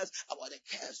to tell us about the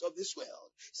cares of this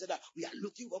world. He said that we are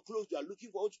looking for clothes, we are looking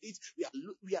for what to eat, we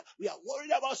are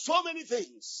worried about so many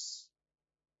things.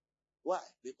 Why?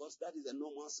 Because that is a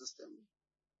normal system.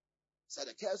 So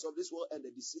the cares of this world and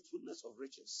the deceitfulness of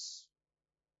riches.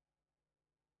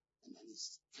 And then it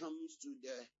comes to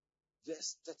the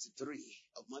verse 33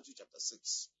 of Matthew chapter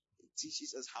 6. It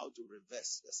teaches us how to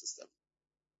reverse the system.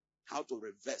 How to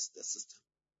reverse the system.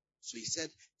 So he said,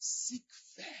 seek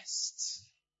first.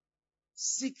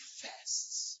 Seek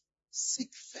first. Seek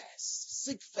first.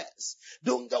 Seek first.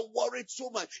 Don't get worried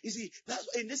so much. You see, that's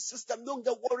in this system, don't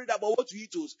get worried about what you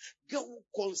eat. Get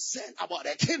concerned about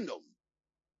the kingdom.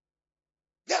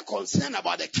 Get concerned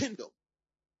about the kingdom.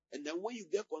 And then when you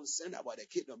get concerned about the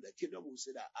kingdom will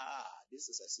say that, this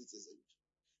is a citizen.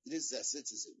 This is a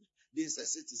citizen. This is a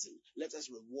citizen. Let us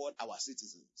reward our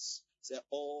citizens. Say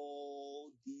all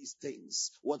these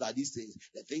things. What are these things?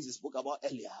 The things you spoke about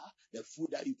earlier. The food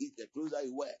that you eat, the clothes that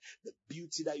you wear, the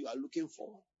beauty that you are looking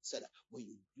for. Say that when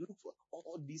you look for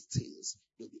all these things,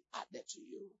 they'll be added to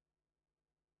you.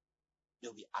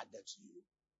 They'll be added to you.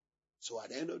 So at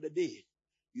the end of the day,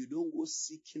 you don't go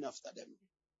seeking after them.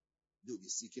 They'll be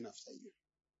seeking after you.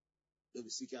 They'll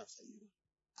be seeking after you.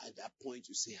 At that point,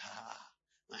 you say,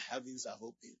 my heavens have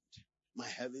opened. My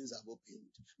heavens have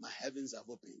opened. My heavens have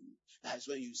opened. That's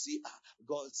when you see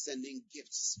God sending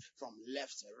gifts from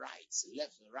left to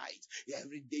right.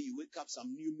 Every day you wake up,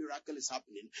 some new miracle is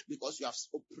happening because you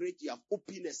have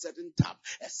opened a certain tap,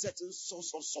 a certain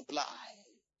source of supply.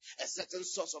 A certain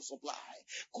sourse of supply.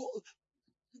 Go,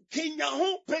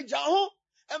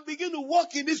 and begin to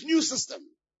walk in this new system.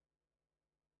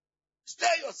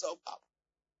 Stir yourself up.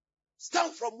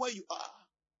 Stand from where you are.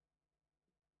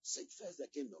 Seek first the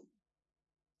kingdom.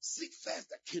 Seek first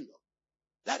the kingdom.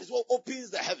 That is what opens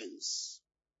the heavens.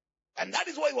 And that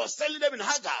is what he was telling them in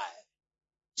Haggai.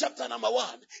 Chapter number 1.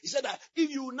 He said that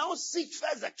if you now seek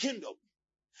first the kingdom,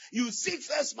 you seek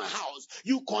first my house,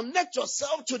 you connect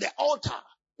yourself to the altar,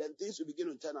 then things will begin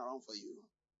to turn around for you.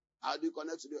 How do you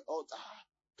connect to the altar?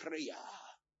 Prayer.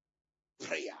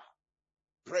 Prayer.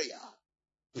 Prayer.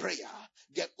 Prayer.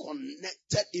 Get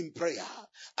connected in prayer.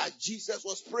 As Jesus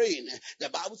was praying, the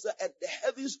Bible said, and the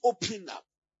heavens opened up.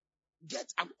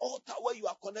 Get an altar where you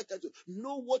are connected to.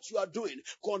 Know what you are doing.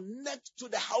 Connect to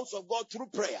the house of God through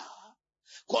prayer.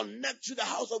 Connect to the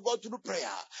house of God through prayer.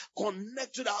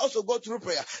 Connect to the house of God through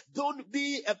prayer. Don't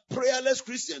be a prayerless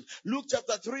Christian. Luke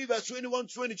chapter 3 verse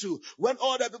 21-22. When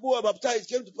all the people were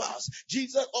baptized, it came to pass.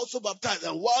 Jesus also baptized,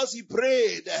 and whilst he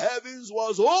prayed, the heavens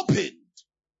was opened.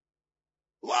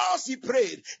 Whilst he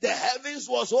prayed, the heavens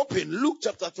was open. Luke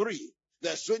chapter 3,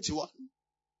 verse 21.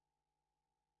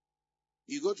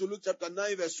 You go to Luke chapter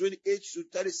 9, verse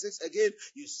 28-36 again.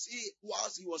 You see,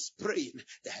 whilst he was praying,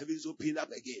 the heavens opened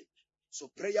up again. So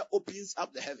prayer opens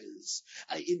up the heavens.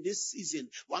 And in this season,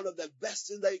 one of the best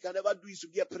things that you can ever do is to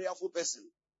be a prayerful person.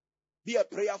 Be a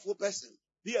prayerful person.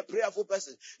 Be a prayerful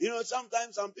person. You know,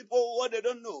 sometimes some people, what they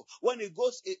don't know, when it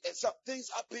goes, some things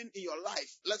happen in your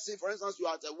life. Let's say, for instance, you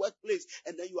are at a workplace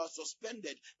and then you are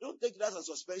suspended. Don't take it as a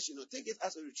suspension. No, take it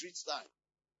as a retreat time.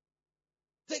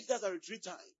 Take it as a retreat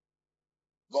time.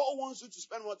 God wants you to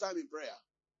spend more time in prayer.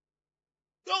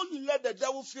 Don't let the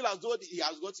devil feel as though he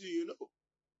has gotten you. No,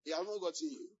 he has not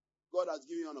gotten you. God has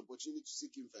given you an opportunity to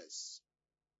seek him first.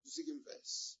 To seek him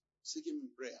first. Seek him in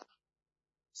prayer.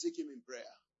 Seek him in prayer.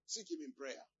 Seek him in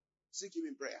prayer. Seek him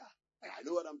in prayer. And I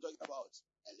know what I'm talking about.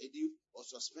 A lady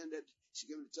was suspended. She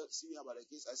came to see me about the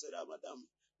case. I said, Madam,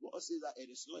 God says that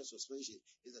it is not a suspension.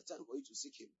 It's a time for you to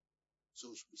seek him. So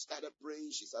we started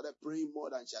praying. She started praying more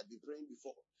than she had been praying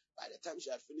before. By the time she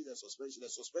had finished the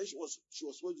suspension was, she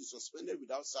was supposed to be suspended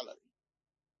without salary.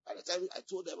 By the time I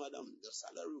told her, Madam, the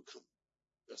salary will come.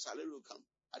 Your salary will come.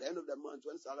 At the end of the month,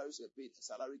 when salaries were paid, the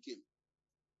salary came.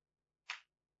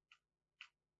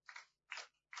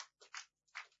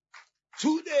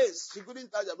 2 days, she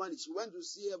couldn't touch the money. She went to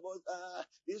see about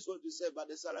this what you said, but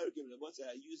the salary came. The boss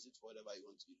said, I use it for whatever you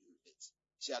want to do with it.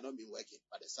 She had not been working,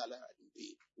 but the salary had been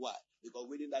paid. Why? Because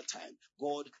within that time,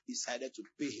 God decided to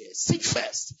pay her. Seek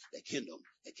first the kingdom.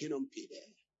 The kingdom paid her.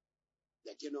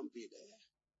 The kingdom paid her.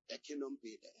 The kingdom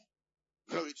paid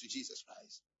her. Glory to Jesus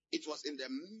Christ. It was in the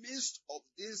midst of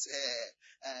this,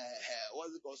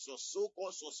 what's it called,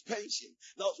 so-called suspension.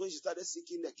 That was when she started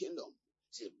seeking the kingdom.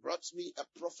 She brought me a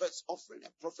prophet's offering,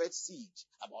 a prophet's seed,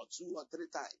 about 2 or 3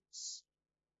 times.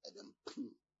 And then,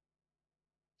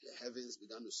 the heavens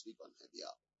began to speak on her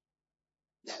behalf.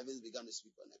 The heavens began to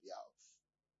speak on her behalf.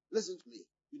 Listen to me.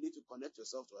 You need to connect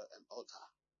yourself to an altar.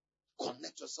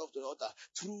 Connect yourself to the altar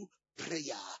through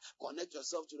prayer. Connect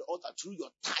yourself to the altar through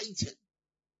your tithing.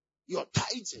 Your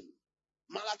tithing.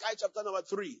 Malachi chapter number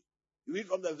 3. You read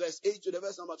from the verse 8 to the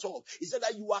verse number 12. He said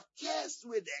that you are cursed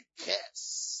with a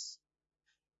curse.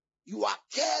 You are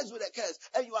cursed with a curse.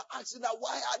 And you are asking that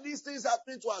why are these things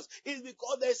happening to us? It's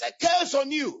because there is a curse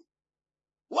on you.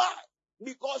 Why?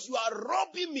 Because you are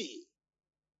robbing me.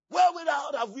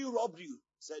 Wherewithal have we robbed you?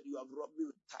 He said you have robbed me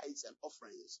with tithes and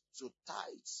offerings. So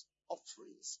tithes,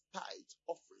 offerings, tithe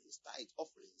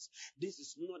offerings. This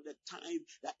is not the time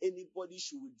that anybody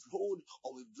should withhold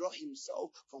or withdraw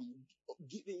himself from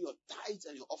giving your tithes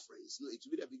and your offerings. No, it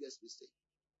will be the biggest mistake.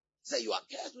 Say you are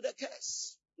cursed with a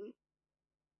curse.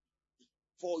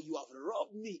 For you have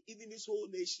robbed me, even this whole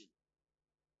nation.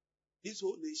 This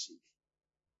whole nation.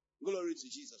 Glory to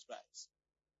Jesus Christ.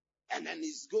 And then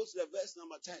it goes to the verse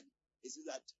number 10. It says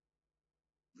that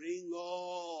bring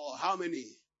all, how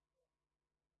many?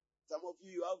 Some of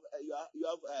you have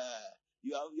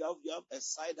a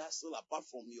side hustle apart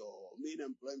from your main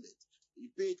employment. You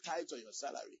pay tithes on your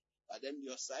salary, but then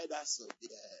your side hustle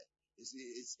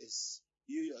is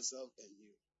you yourself and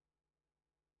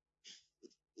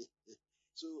you.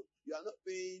 So you are not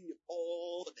paying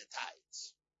all the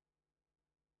tithes.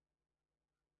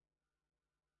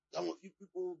 Some of you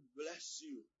people bless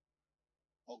you,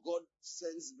 or God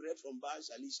sends bread from Baal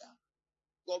Shalisha.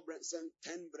 God sends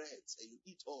 10 breads and you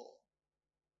eat all.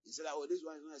 He said, oh, this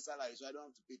one is not a salary, so I don't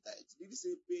have to pay tithes. Did he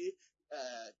say pay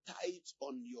tithes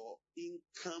on your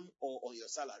income or on your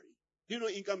salary? Do you know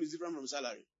income is different from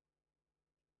salary?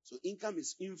 So income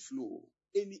is inflow.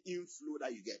 Any inflow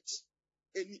that you get.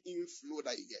 Any inflow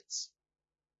that you get.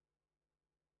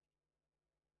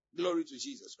 Glory to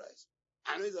Jesus Christ.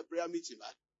 I know it's a prayer meeting,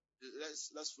 but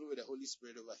let's flow with the Holy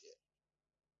Spirit over here.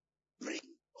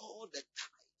 Bring all the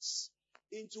tithes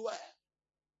into where?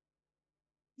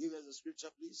 Give us the scripture,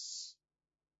 please.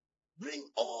 Bring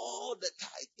all the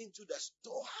tithe into the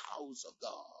storehouse of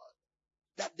God,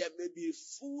 that there may be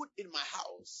food in my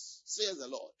house, says the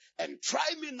Lord. And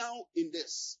try me now in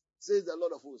this, says the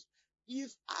Lord of hosts.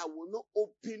 If I will not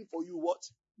open for you what?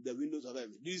 The windows of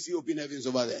heaven. Do you see open heavens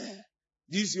over there?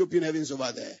 Do you see open heavens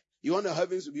over there? You want the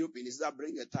heavens to be open? Is that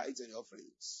bring the tithes and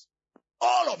offerings?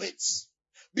 All of it.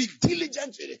 Be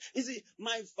diligent with it. You see,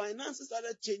 my finances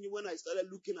started changing when I started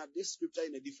looking at this scripture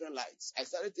in a different light. I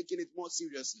started taking it more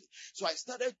seriously. So I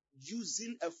started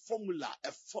using a formula,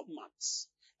 a format.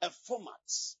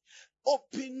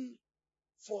 Open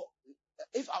for,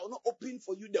 if I will not open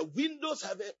for you the windows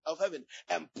of heaven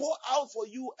and pour out for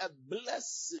you a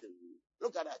blessing.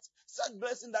 Look at that. Such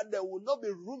blessing that there will not be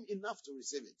room enough to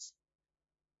receive it.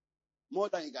 More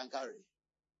than you can carry.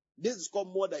 This is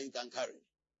called more than you can carry.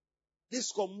 This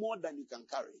is called more than you can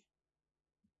carry.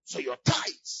 So your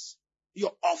tithes,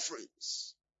 your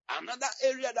offerings, another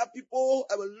area that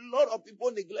a lot of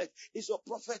people neglect is your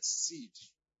prophet's seed.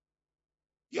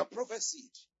 Your prophet's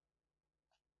seed.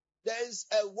 There is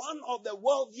one of the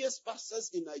wealthiest pastors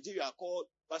in Nigeria called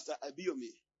Pastor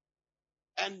Abiyomi.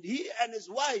 And he and his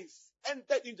wife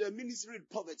entered into a ministry in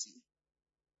poverty.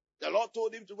 The Lord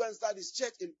told him to go and start his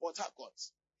church in Port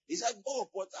Harcourt. He said, go,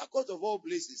 Port Harcourt of all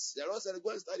places. The Lord said,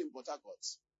 go and start in Port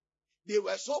Harcourt. They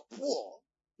were so poor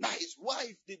that his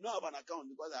wife did not have an account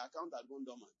because her account had gone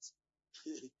dormant.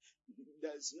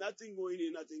 There's nothing going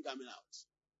in, nothing coming out.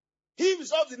 He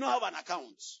himself did not have an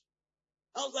account.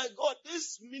 I was like, God,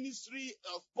 this ministry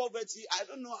of poverty, I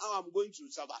don't know how I'm going to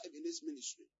survive in this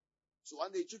ministry. So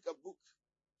one day he took a book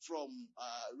from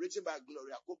written by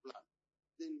Gloria Copeland.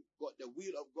 Then God, the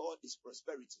will of God is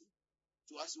prosperity.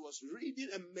 So as he was reading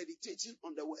and meditating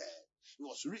on the word, he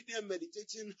was reading and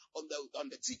meditating on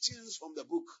the teachings from the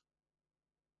book.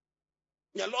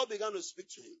 The Lord began to speak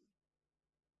to him.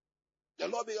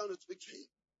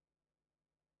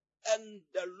 And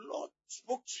the Lord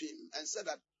spoke to him and said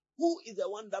that, who is the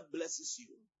one that blesses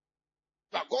you?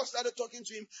 But God started talking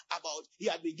to him about, he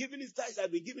had been giving his tithes,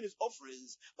 had been giving his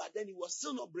offerings, but then he was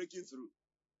still not breaking through.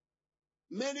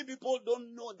 Many people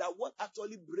don't know that what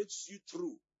actually breaks you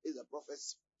through is a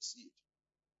prophet's seed.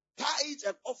 Tithes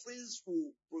and offerings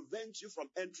will prevent you from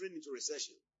entering into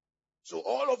recession. So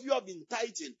all of you have been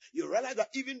tithing. You realize that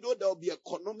even though there will be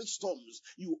economic storms,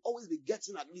 you will always be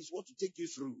getting at least what to take you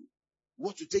through.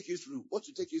 what to take you through.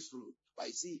 But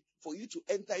you see, for you to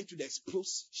enter into the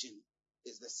explosion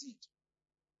is the seed.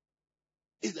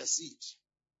 Is the seed.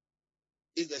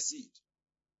 Is the seed.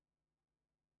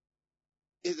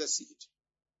 Is the seed.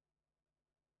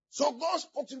 So God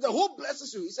spoke to him, who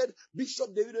blesses you? He said,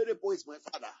 Bishop David Oyedepo is my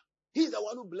father. He's the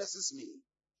one who blesses me. He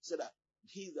said that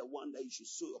he's the one that you should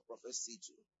sow your prophecy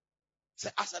to. So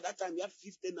as at that time, he had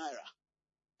 50 naira.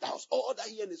 That was all that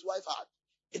he and his wife had.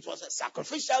 It was a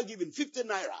sacrificial giving, 50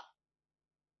 naira.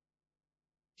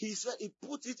 He said he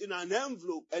put it in an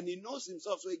envelope and he knows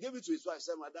himself. So he gave it to his wife. He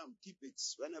said, Madam, keep it.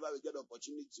 Whenever we get the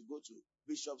opportunity to go to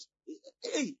bishops.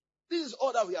 Hey, this is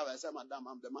all that we have. I said, Madam,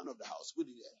 I'm the man of the house. Put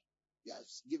it there. He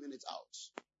has given it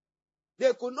out.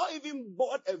 They could not even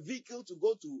board a vehicle to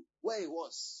go to where he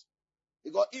was.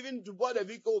 Because even to board a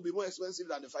vehicle would be more expensive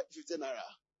than the 50 naira.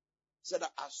 He said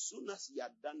that as soon as he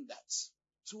had done that,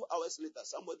 2 hours later,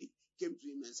 somebody came to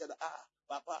him and said,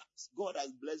 Papa, God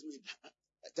has blessed me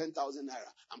 10,000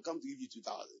 naira. I'm come to give you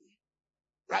 2,000.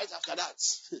 Right after that,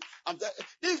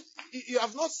 you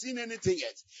have not seen anything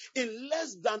yet. In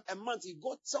less than a month,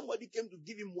 somebody came to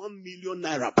give him 1 million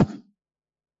naira.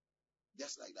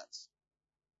 Just like that.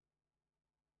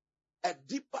 A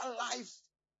deeper life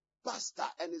pastor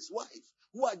and his wife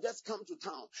who had just come to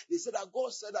town. They said that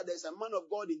God said that there's a man of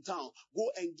God in town. Go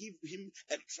and give him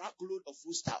a truckload of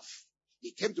food stuff.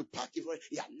 He came to pack it for him.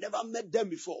 He had never met them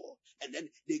before. And then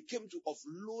they came to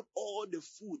offload all the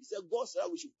food. He said, God said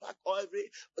we should pack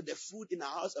the food in our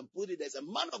house and put it. There's a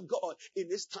man of God in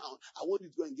this town. I want you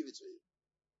to go and give it to him.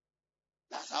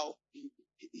 That's how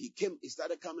he came. He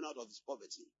started coming out of his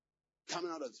poverty. And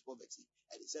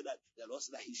he said that the Lord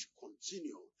said that he should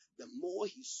continue. The more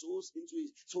he sows into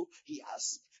it, so he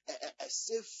has a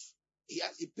safe,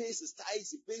 he pays his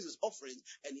tithes, he pays his offerings,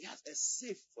 and he has a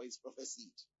safe for his prophecy.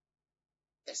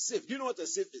 A safe. Do you know what a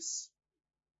safe is?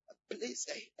 A place,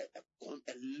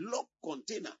 a locked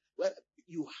container where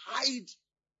you hide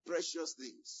precious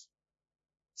things.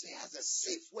 So he has a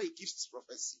safe where he keeps his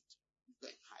prophecy. You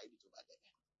can hide it over there.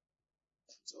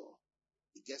 And so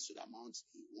he gets to the amount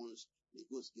he wants, and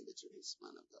he goes to give it to his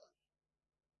man of God.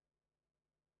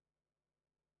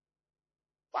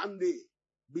 One day,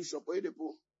 Bishop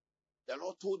Oyedepo, the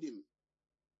Lord told him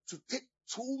to take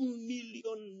 2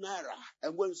 million naira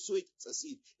and go and sow it as a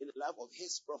seed in the life of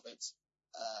his prophet,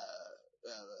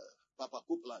 Papa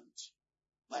Copeland.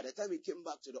 By the time he came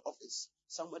back to the office,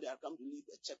 somebody had come to leave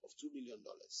a check of $2 million.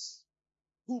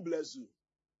 Who blessed you?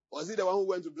 Was he the one who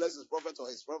went to bless his prophet, or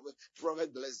his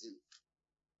prophet blessed him?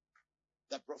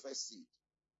 The prophet's seed.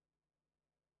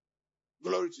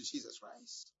 Glory to Jesus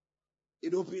Christ.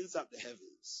 It opens up the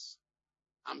heavens.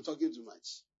 I'm talking too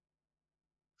much.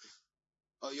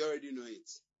 Oh, you already know it.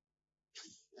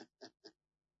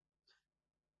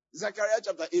 Zechariah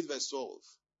chapter 8 verse 12.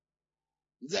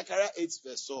 Zechariah 8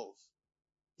 verse 12.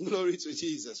 Glory to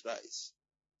Jesus Christ.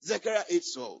 Zechariah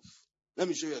 8:12. Let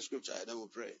me show you a scripture and then we'll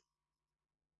pray.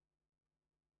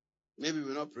 Maybe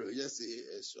we'll not pray. We'll just say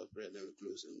a short prayer and then we'll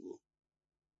close and go.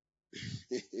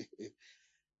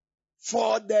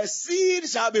 For the seed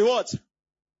shall be what?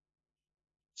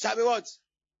 Shall be what?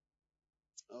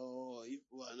 Oh, if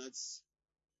we are not.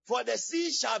 For the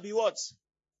seed shall be what?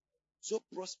 So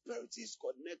prosperity is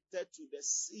connected to the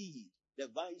seed. The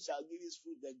vine shall give his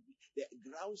fruit. The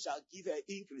ground shall give her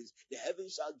increase. The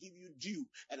heavens shall give you dew.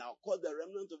 And I'll call the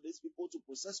remnant of these people to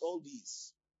possess all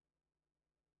these.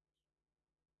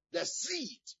 The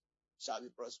seed shall be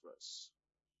prosperous.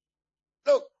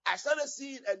 Look, I started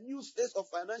seeing a new phase of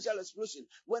financial explosion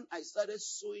when I started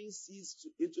sowing seeds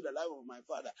into the life of my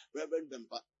father, Reverend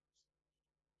Bempa.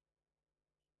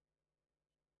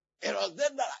 It was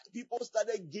then that people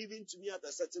started giving to me at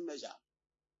a certain measure.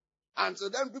 And so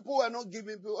then people were not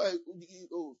giving, people were,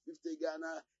 50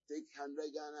 Ghana, take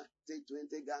 100 Ghana, take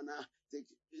 20 Ghana, take,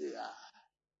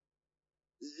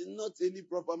 not any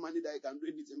proper money that I can do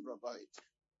anything proper with.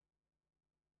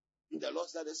 And the Lord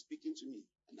started speaking to me,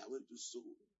 and I went to sow.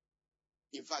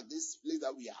 In fact, this place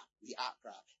that we are,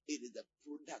 it is the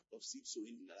product of seed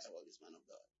sowing in the life of this man of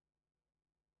God.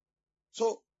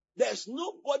 So, there's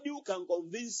nobody who can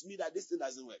convince me that this thing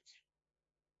doesn't work.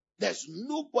 There's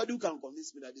nobody who can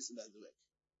convince me that this thing doesn't work.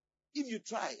 If you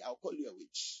try, I'll call you a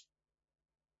witch.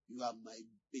 You are my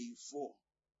before.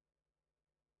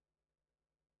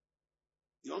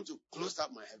 You want to close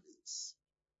up my heavens.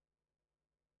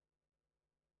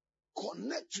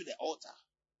 Connect to the altar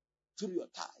through your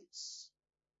tithes,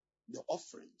 your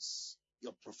offerings,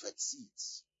 your prophet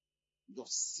seeds, your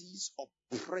seeds of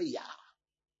prayer.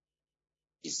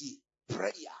 You see,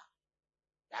 prayer.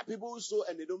 There are people who sow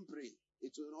and they don't pray.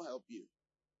 It will not help you.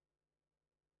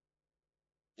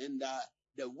 And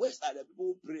The worst are the people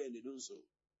who pray and they don't sow.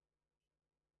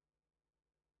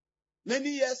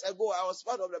 Many years ago, I was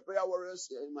part of the prayer warriors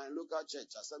in my local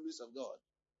church, Assemblies of God.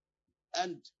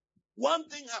 And one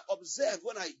thing I observed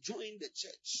when I joined the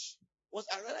church was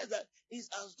I realized that it's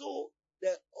as though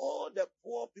all the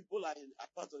poor people are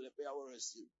part of the prayer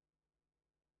warriors team.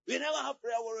 We never have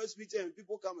prayer warriors meeting and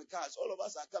people come in cars. All of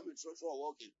us are coming through or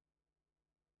walking.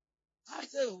 I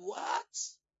said,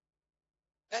 what?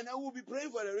 And I will be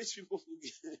praying for the rich people.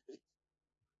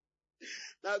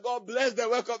 Now God bless the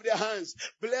work of their hands.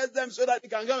 Bless them so that they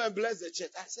can come and bless the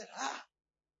church. I said,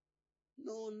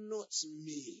 no, not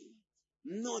me.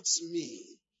 Not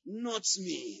me. Not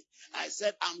me. I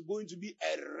said, I'm going to be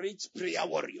a rich prayer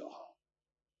warrior.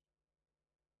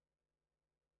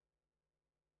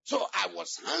 So I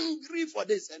was hungry for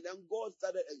this, and then God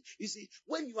started. You see,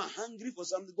 when you are hungry for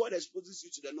something, God exposes you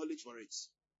to the knowledge for it.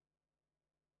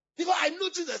 Because I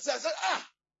noticed that I said,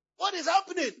 what is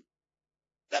happening?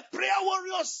 The prayer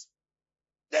warriors,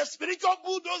 the spiritual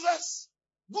bulldozers,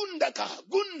 Gundaka,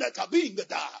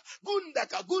 Bingada,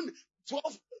 Gundaka,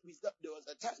 12. There was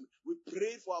a time we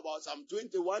prayed for about some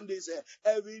 21 days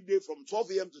every day from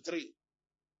 12 a.m. to 3.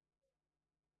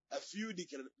 A few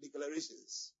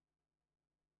declarations.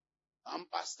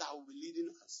 Pastor will be leading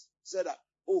us. Said that,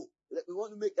 we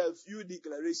want to make a few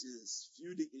declarations.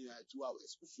 2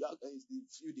 hours.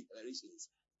 Few declarations.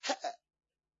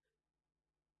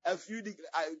 A few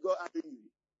I got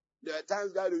angry. There are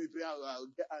times God will be praying, I'll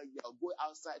get angry, I'll go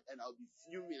outside and I'll be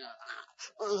fuming.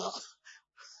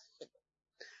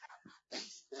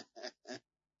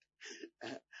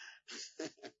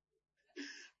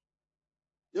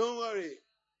 Don't worry.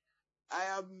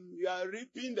 You are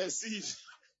reaping the seed.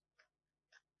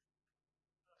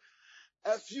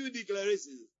 A few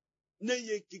declarations.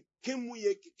 Came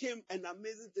an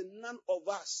amazing thing. None of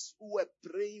us who were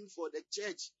praying for the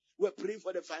church were praying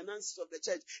for the finances of the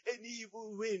church. Any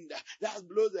evil wind that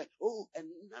blows and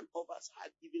none of us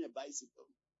had even a bicycle.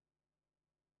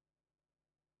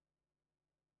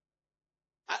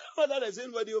 I don't know that there's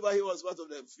anybody over here was part of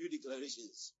the few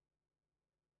declarations.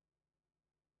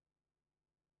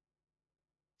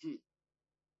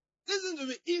 Listen to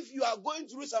me. If you are going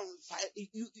through some fight,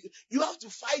 you have to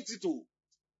fight it all.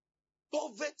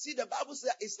 Poverty, the Bible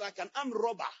says, it's like an armed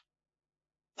robber.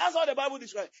 That's how the Bible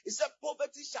describes it. It said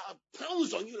poverty shall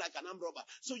pounce on you like an armed robber.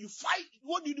 So you fight.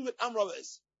 What do you do with armed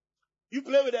robbers? You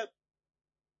play with them.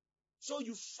 So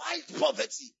you fight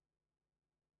poverty.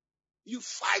 You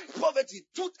fight poverty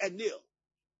tooth and nail.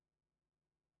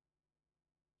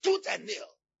 Tooth and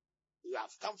nail. You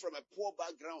have come from a poor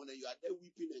background and you are there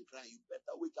weeping and crying. You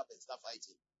better wake up and start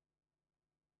fighting.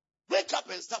 Wake up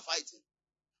and start fighting.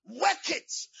 Work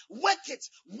it. Work it.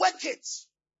 Work it.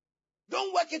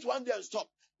 Don't work it one day and stop.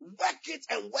 Work it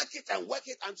and work it and work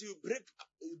it until you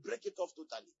break it off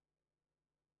totally.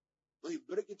 When you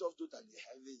break it off totally,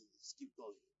 heavens, keep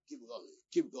going, keep going,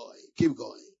 keep going, keep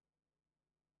going.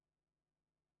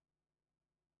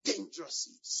 Dangerous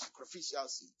seeds, sacrificial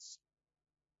seeds.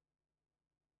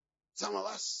 Some of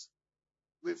us,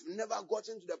 we've never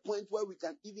gotten to the point where we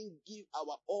can even give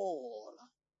our all.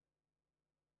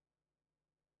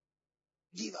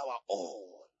 Give our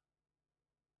all.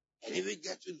 And if we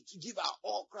get to give our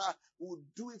all, we'll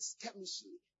do it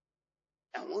skirmishly.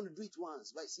 I want to do it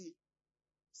once. But see,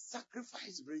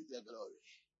 sacrifice brings the glory.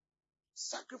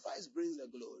 Sacrifice brings the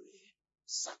glory.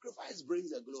 Sacrifice brings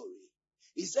the glory.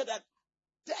 He said that,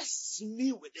 test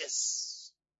me with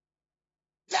this.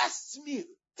 Test me.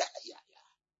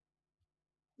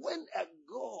 When a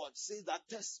God says that,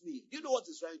 test me, do you know what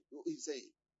he's saying?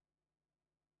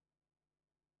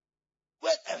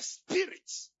 When a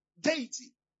spirit,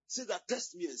 deity, says that,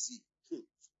 test me and see.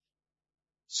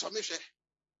 Submission.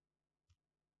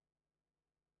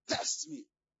 Test me.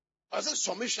 I said,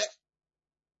 submission.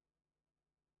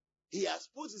 He has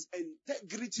put his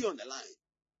integrity on the line.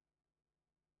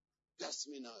 Test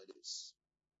me nowadays.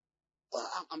 Well,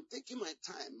 I'm taking my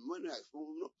time when I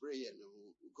will not pray and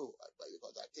we'll go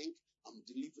because I think I'm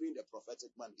delivering the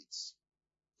prophetic mandates.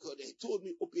 Because they told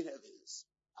me open heavens.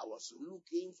 I was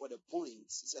looking for the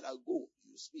points. He said, I'll go,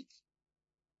 you speak.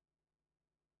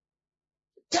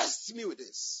 Test me with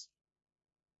this.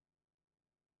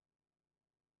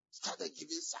 Started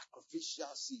giving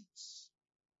sacrificial seeds.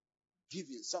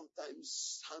 Giving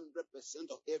sometimes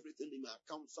 100% of everything in my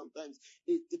account, sometimes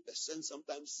 80%,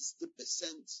 sometimes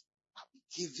 60%. I'll be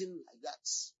giving like that.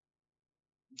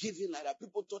 Giving like that.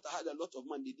 People thought I had a lot of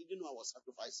money. They didn't know I was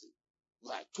sacrificing.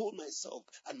 But I told myself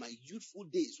at my youthful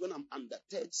days when I'm under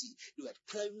 30, there were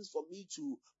times for me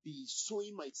to be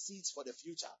sowing my seeds for the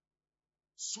future.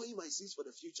 Sowing my seeds for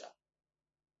the future.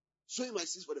 Sowing my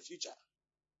seeds for the future.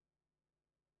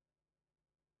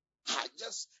 I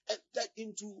just entered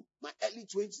into my early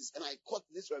 20s and I caught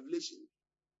this revelation.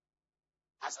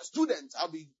 As a student, I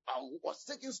was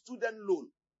taking student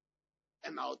loan.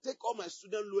 And I'll take all my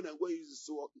student loan and go use it to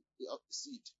sow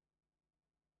seed.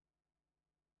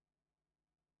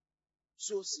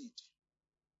 Sow seed.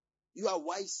 You are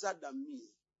wiser than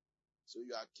me. So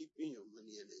you are keeping your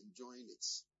money and enjoying it.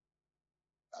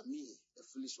 But me, the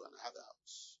foolish one, I have a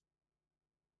house.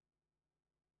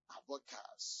 I bought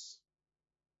cars.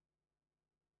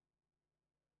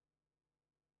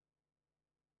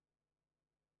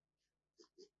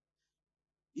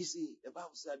 You see, the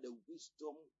Bible said the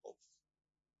wisdom of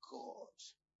God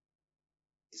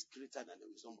is greater than the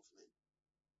wisdom of men.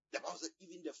 The Bible said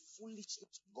even the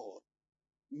foolishness of God,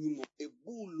 a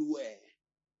bull where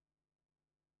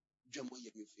what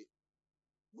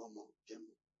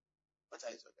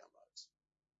are you talking about?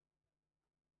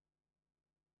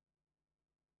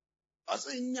 I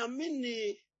say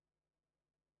Nyamini.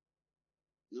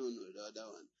 No, the other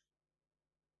one.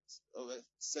 Over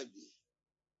Sebi.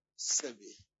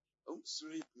 Oh,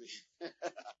 sweet me.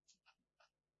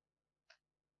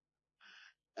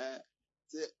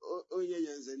 Say, oh, yeah.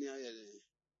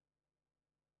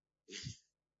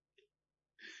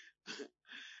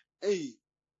 Hey,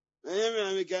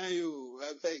 I can you.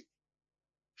 I beg.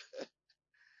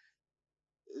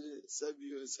 Sebi.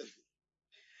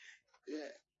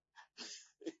 Yeah.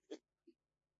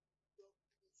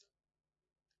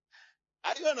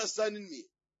 Are you understanding me?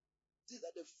 See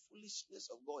that the foolishness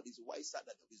of God is wiser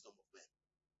than the wisdom of men.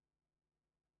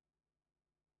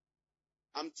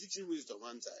 I'm teaching wisdom,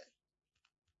 aren't I?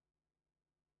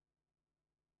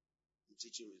 I'm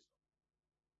teaching wisdom.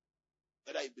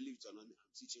 Whether I believe it or not,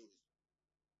 I'm teaching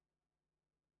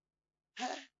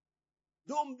wisdom.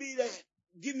 Don't be there.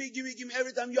 Give me.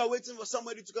 Every time you are waiting for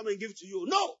somebody to come and give to you.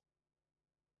 No.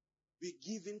 Be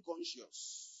giving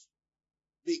conscious.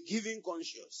 Be giving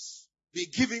conscious. Be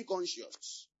giving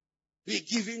conscious. Be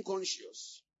giving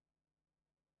conscious.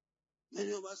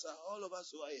 Many of us all of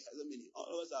us who are here,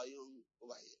 all of us are young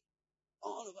over here.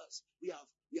 All of us, we have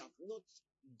not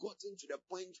gotten to the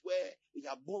point where we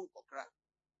are born for crap.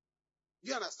 Do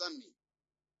you understand me?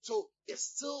 So it's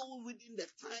still within the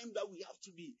time that we have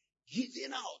to be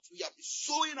giving out. We have to be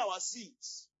sowing our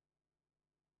seeds.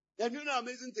 And you know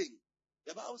amazing thing?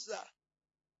 The Bible says that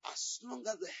as long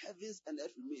as the heavens and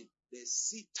earth remain, there's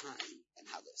seed time and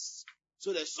harvest.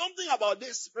 So there's something about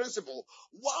this principle.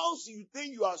 Whilst you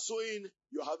think you are sowing,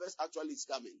 your harvest actually is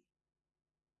coming.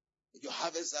 Your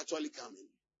harvest is actually coming.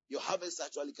 Your harvest is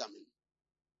actually coming.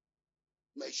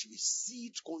 But you should be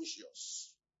seed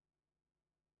conscious.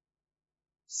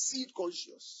 Seed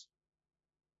conscious.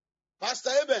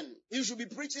 Pastor Eben, you should be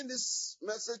preaching this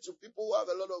message to people who have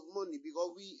a lot of money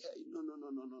because no.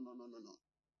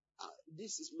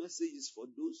 This message is for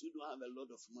those who don't have a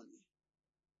lot of money.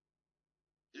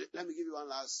 Let me give you one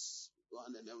last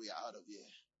one and then we are out of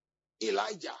here.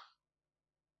 Elijah,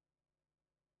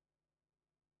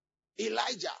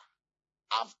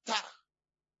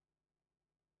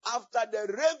 after the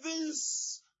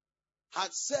ravens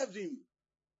had served him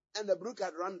and the brook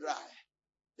had run dry,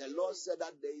 the Lord said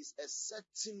that there is a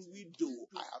certain widow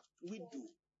I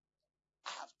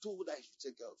have told that I should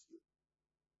take care of you.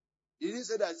 He didn't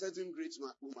say that a certain great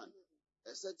woman,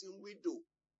 a certain widow.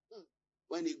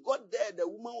 When he got there, the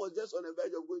woman was just on the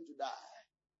verge of going to die.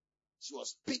 She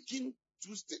was picking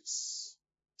 2 sticks.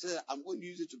 She said, I'm going to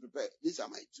use it to prepare. These are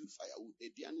my 2 firewood.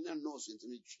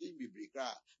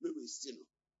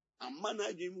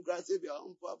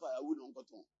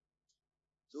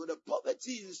 So the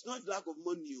poverty is not lack of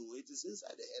money. It is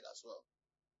inside the head as well.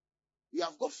 You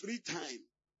have got free time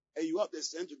and you have the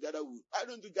strength to gather wood. Why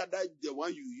don't you gather the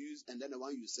one you use and then the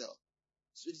one you sell?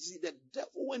 So you see, the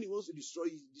devil, when he wants to destroy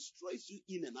you, he destroys you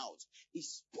in and out. He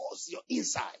spoils your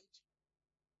inside.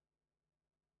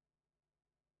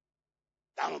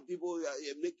 Some people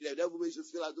make the devil makes you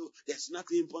feel as though there's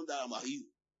nothing important about you.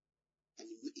 And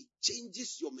it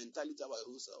changes your mentality about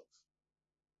yourself.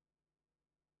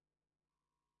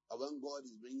 But when God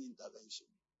is bringing intervention,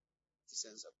 he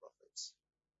sends a prophet.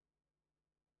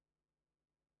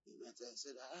 He met her and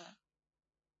said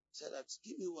that,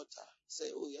 give me water.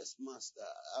 Say, oh yes, master,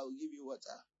 I will give you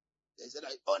water. They said,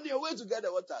 on your way to get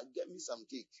the water, get me some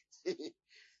cake.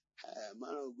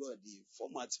 Man of God, the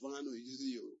format man will use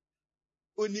you.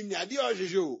 You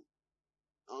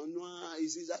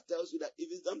see, that tells you that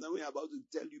even sometimes we're about to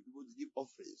tell you people to give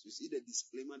offerings, you see the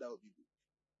disclaimer that will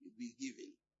be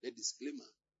given. The disclaimer.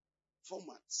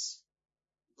 Formats.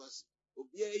 Because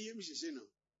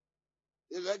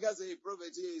if I can say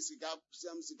prophet is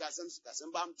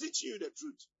but I'm teaching you the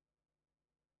truth.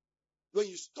 When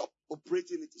you stop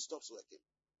operating it, it stops working.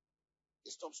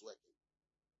 It stops working.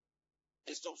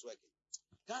 It stops working.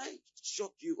 Can I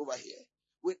shock you over here?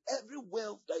 With every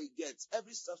wealth that you get,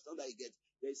 every substance that you get,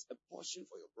 there is a portion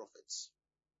for your prophets.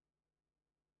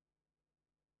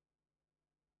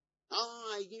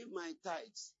 Oh, I gave my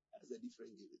tithes. That's a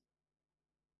different giving.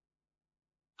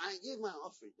 I gave my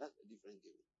offering. That's a different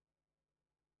giving.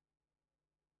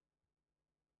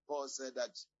 Paul said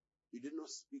that we did not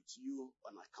speak to you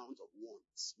on account of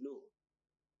wants. No.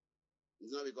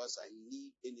 It's not because I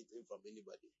need anything from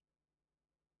anybody.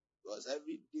 Because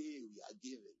every day we are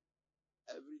giving.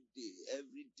 Every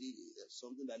day, there's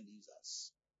something that leaves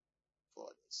us for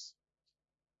others.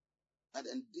 And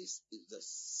then this is the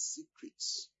secret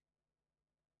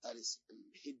that is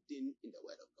hidden in the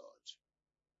Word of God.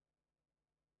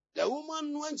 The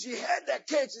woman, when she heard the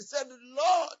case, she said,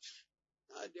 Lord,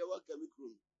 they were coming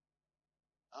room.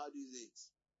 How do you say it?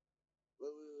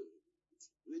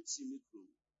 Wait, see me room.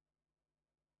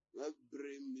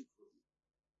 Bring me room.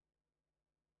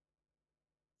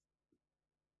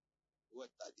 What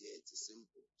are the it is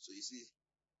simple. So you see,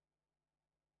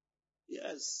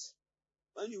 yes,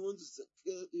 when you want to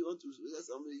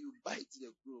somebody, you bite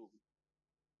the crow.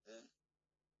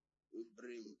 You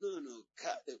bring, no,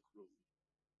 cut the crow.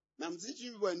 Now I'm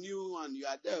teaching you a new one. You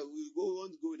are there. We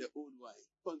want to go with the old wine.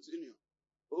 Continue.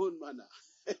 Old manner.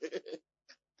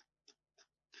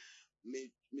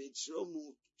 Me show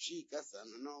mu chika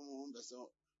sana no mo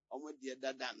beso omo de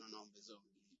dada no beso.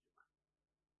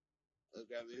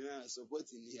 Okay, we are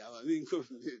supporting here. I mean,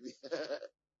 baby.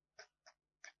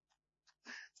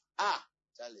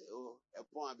 Charlie, a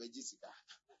point by Jessica.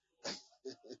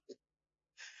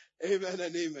 Amen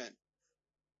and amen.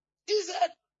 He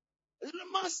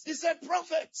said,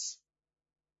 prophets.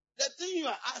 The thing you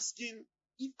are asking,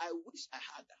 if I wish I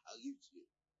had, I'll give to you.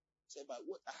 Say, but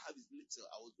what I have is little.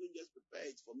 I was going to just prepare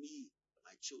it for me, for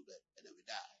my children, and then we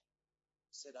die.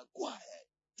 He said, go ahead,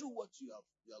 do what you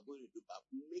are going to do, but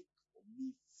make for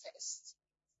me first.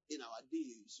 In our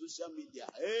day, social media,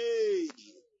 hey,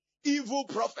 evil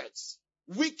prophets,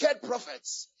 wicked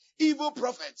prophets, evil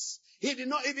prophets. He did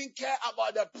not even care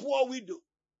about the poor widow.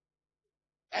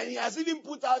 And he has even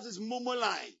put out his Momo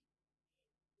line.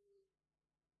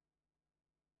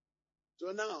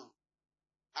 So now,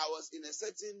 I was in a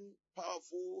certain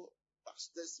powerful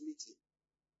pastors meeting,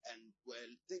 and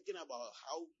we're thinking about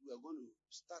how we are going to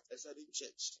start a certain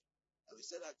church. And we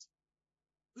said that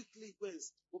quickly go and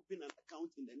open an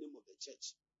account in the name of the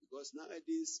church. Because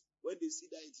nowadays, when they see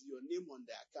that it's your name on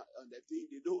the account, on the thing,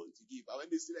 they don't want to give. But when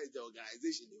they see that it's the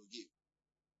organization, they will give.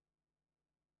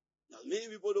 Now, many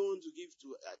people don't want to give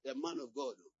to the man of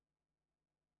God.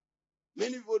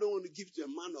 Many people don't want to give to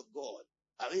a man of God.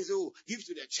 I mean, so give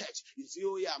to the church. You see,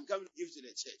 oh yeah, I'm coming to give to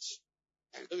the church.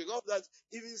 And because of that,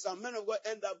 even some men of God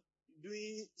end up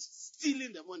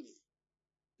stealing the money.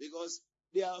 Because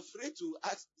they are afraid to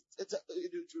ask, because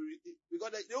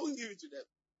they don't give it to them.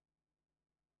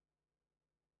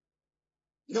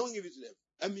 They don't give it to them.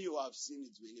 I mean, you have seen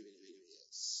it many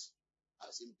years.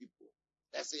 I've seen people.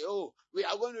 They say, oh, we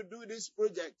are going to do this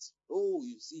project. Oh,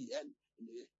 you see, and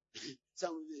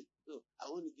some of it, oh, I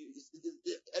want to give this,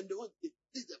 and they want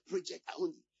this is a project. I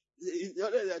want. In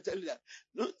order to tell you that,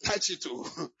 don't touch it too.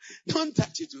 Don't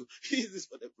touch it too. Use this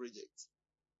for the project.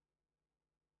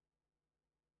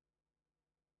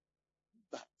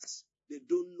 But they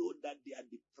don't know that they are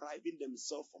depriving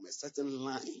themselves from a certain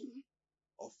line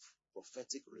of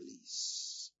prophetic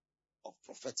release. Of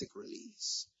prophetic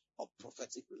release. Of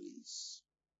prophetic release.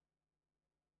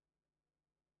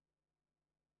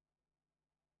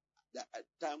 That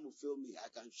time will fail me. I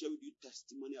can share with you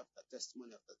testimony after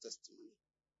testimony after testimony.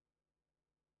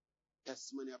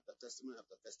 Testimony after testimony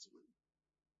after testimony.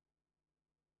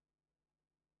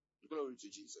 Glory to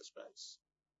Jesus Christ.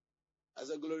 I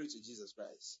said glory to Jesus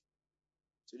Christ.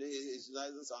 Today it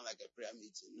doesn't sound like a prayer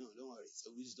meeting. No, don't worry. It's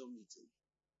a wisdom meeting.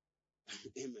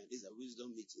 Amen. It's a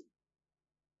wisdom meeting.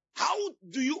 How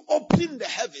do you open the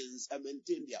heavens and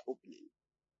maintain their opening?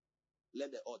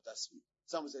 Let the altar speak.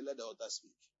 Someone say, let the altar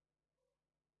speak.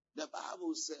 The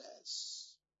Bible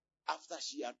says, after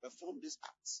she had performed this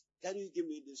act, can you give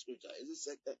me this scripture? Is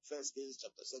it 1 Kings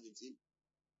chapter 17?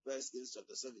 1 Kings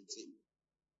chapter 17.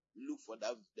 Look for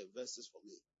that, the verses for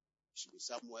me. It should be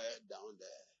somewhere down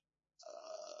there,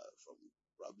 from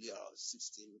probably around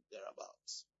 16,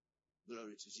 thereabouts.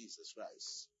 Glory to Jesus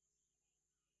Christ.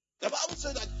 The Bible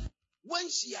says that when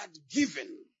she had given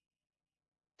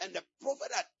and the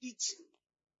prophet had eaten,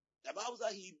 the Bible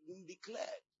says he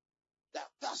declared that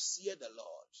thus saith the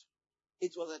Lord.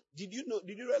 It was did you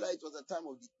realize it was a time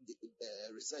of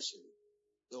recession?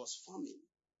 There was famine,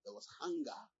 there was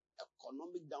hunger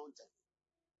economic downturn.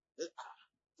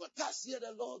 For thus saith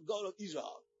the Lord God of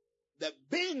Israel, the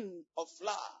bin of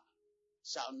flour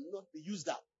shall not be used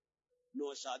up,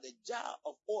 nor shall the jar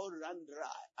of oil run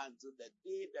dry until the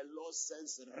day the Lord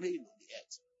sends rain on the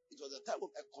earth. It was a time of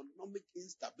economic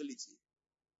instability,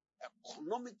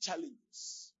 economic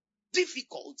challenges,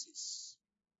 difficulties.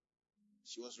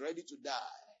 She was ready to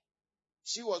die.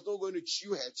 She was not going to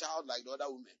chew her child like the other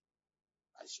women,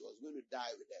 and she was going to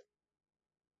die with them.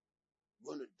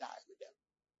 Going to die with them.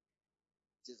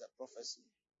 It is a prophecy.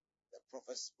 The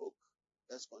prophet spoke.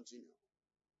 Let's continue.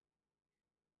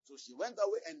 So she went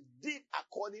away and did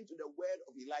according to the word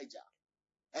of Elijah.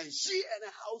 And she and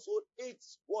her household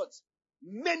ate what?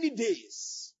 Many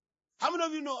days. How many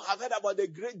of you have heard about the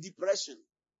Great Depression?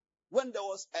 When there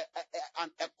was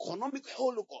an economic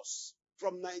holocaust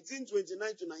from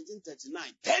 1929 to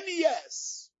 1939. 10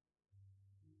 years.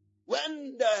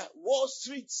 When the Wall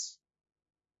Street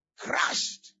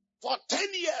crashed for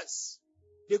 10 years.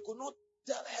 They could not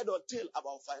tell head or tail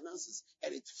about finances,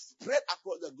 and it spread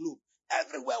across the globe.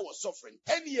 Everywhere was suffering.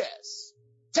 10 years.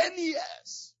 10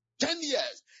 years. 10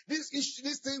 years. This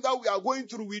thing that we are going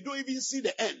through, we don't even see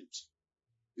the end.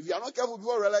 If you are not careful,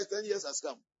 before you realize 10 years has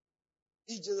come.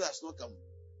 Jesus has not come.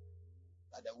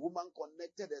 But the woman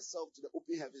connected herself to the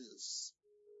open heavens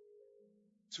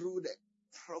through the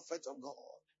prophet of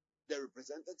God, the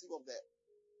representative of the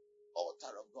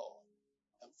altar of God.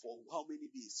 And for how many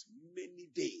days? Many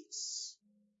days.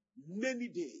 Many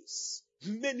days.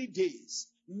 Many days.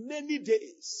 Many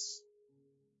days.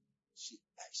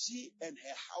 She and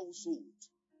her household,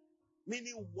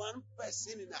 meaning one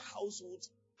person in a household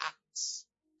acts,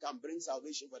 can bring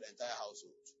salvation for the entire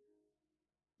household.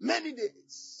 Many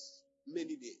days.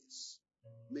 Many days.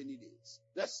 Many days.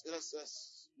 Let's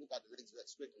look at the next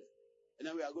verse quickly. And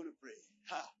then we are going to pray.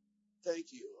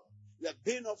 Thank you. The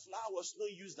bin of flour was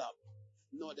not used up,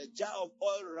 nor the jar of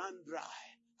oil ran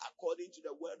dry, according to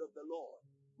the word of the Lord,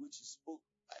 which he spoke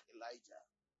by Elijah.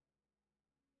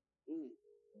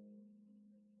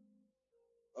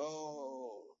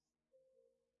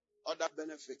 Other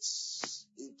benefits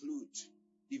include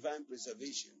divine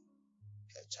preservation.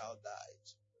 A child died,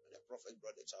 and the prophet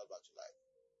brought the child back to life.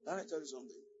 Can I tell you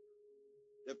something?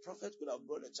 The prophet could have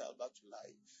brought the child back to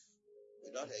life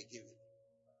without her giving,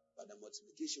 but the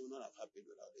multiplication would not have happened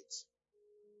without it.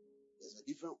 There's a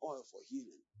different oil for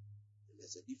healing, and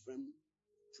there's a different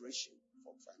operation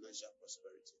for financial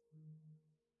prosperity.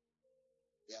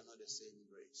 They are not the same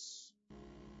grace.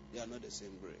 They are not the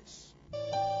same grace.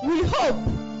 We hope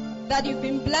that you've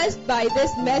been blessed by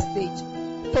this message.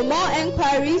 For more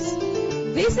enquiries,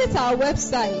 visit our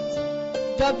website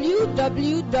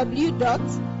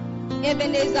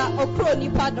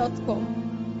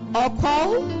www.ebenezerokronipa.com or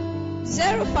call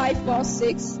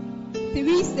 0546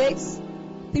 36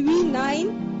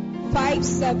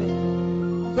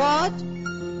 3957. God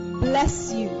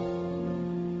bless you.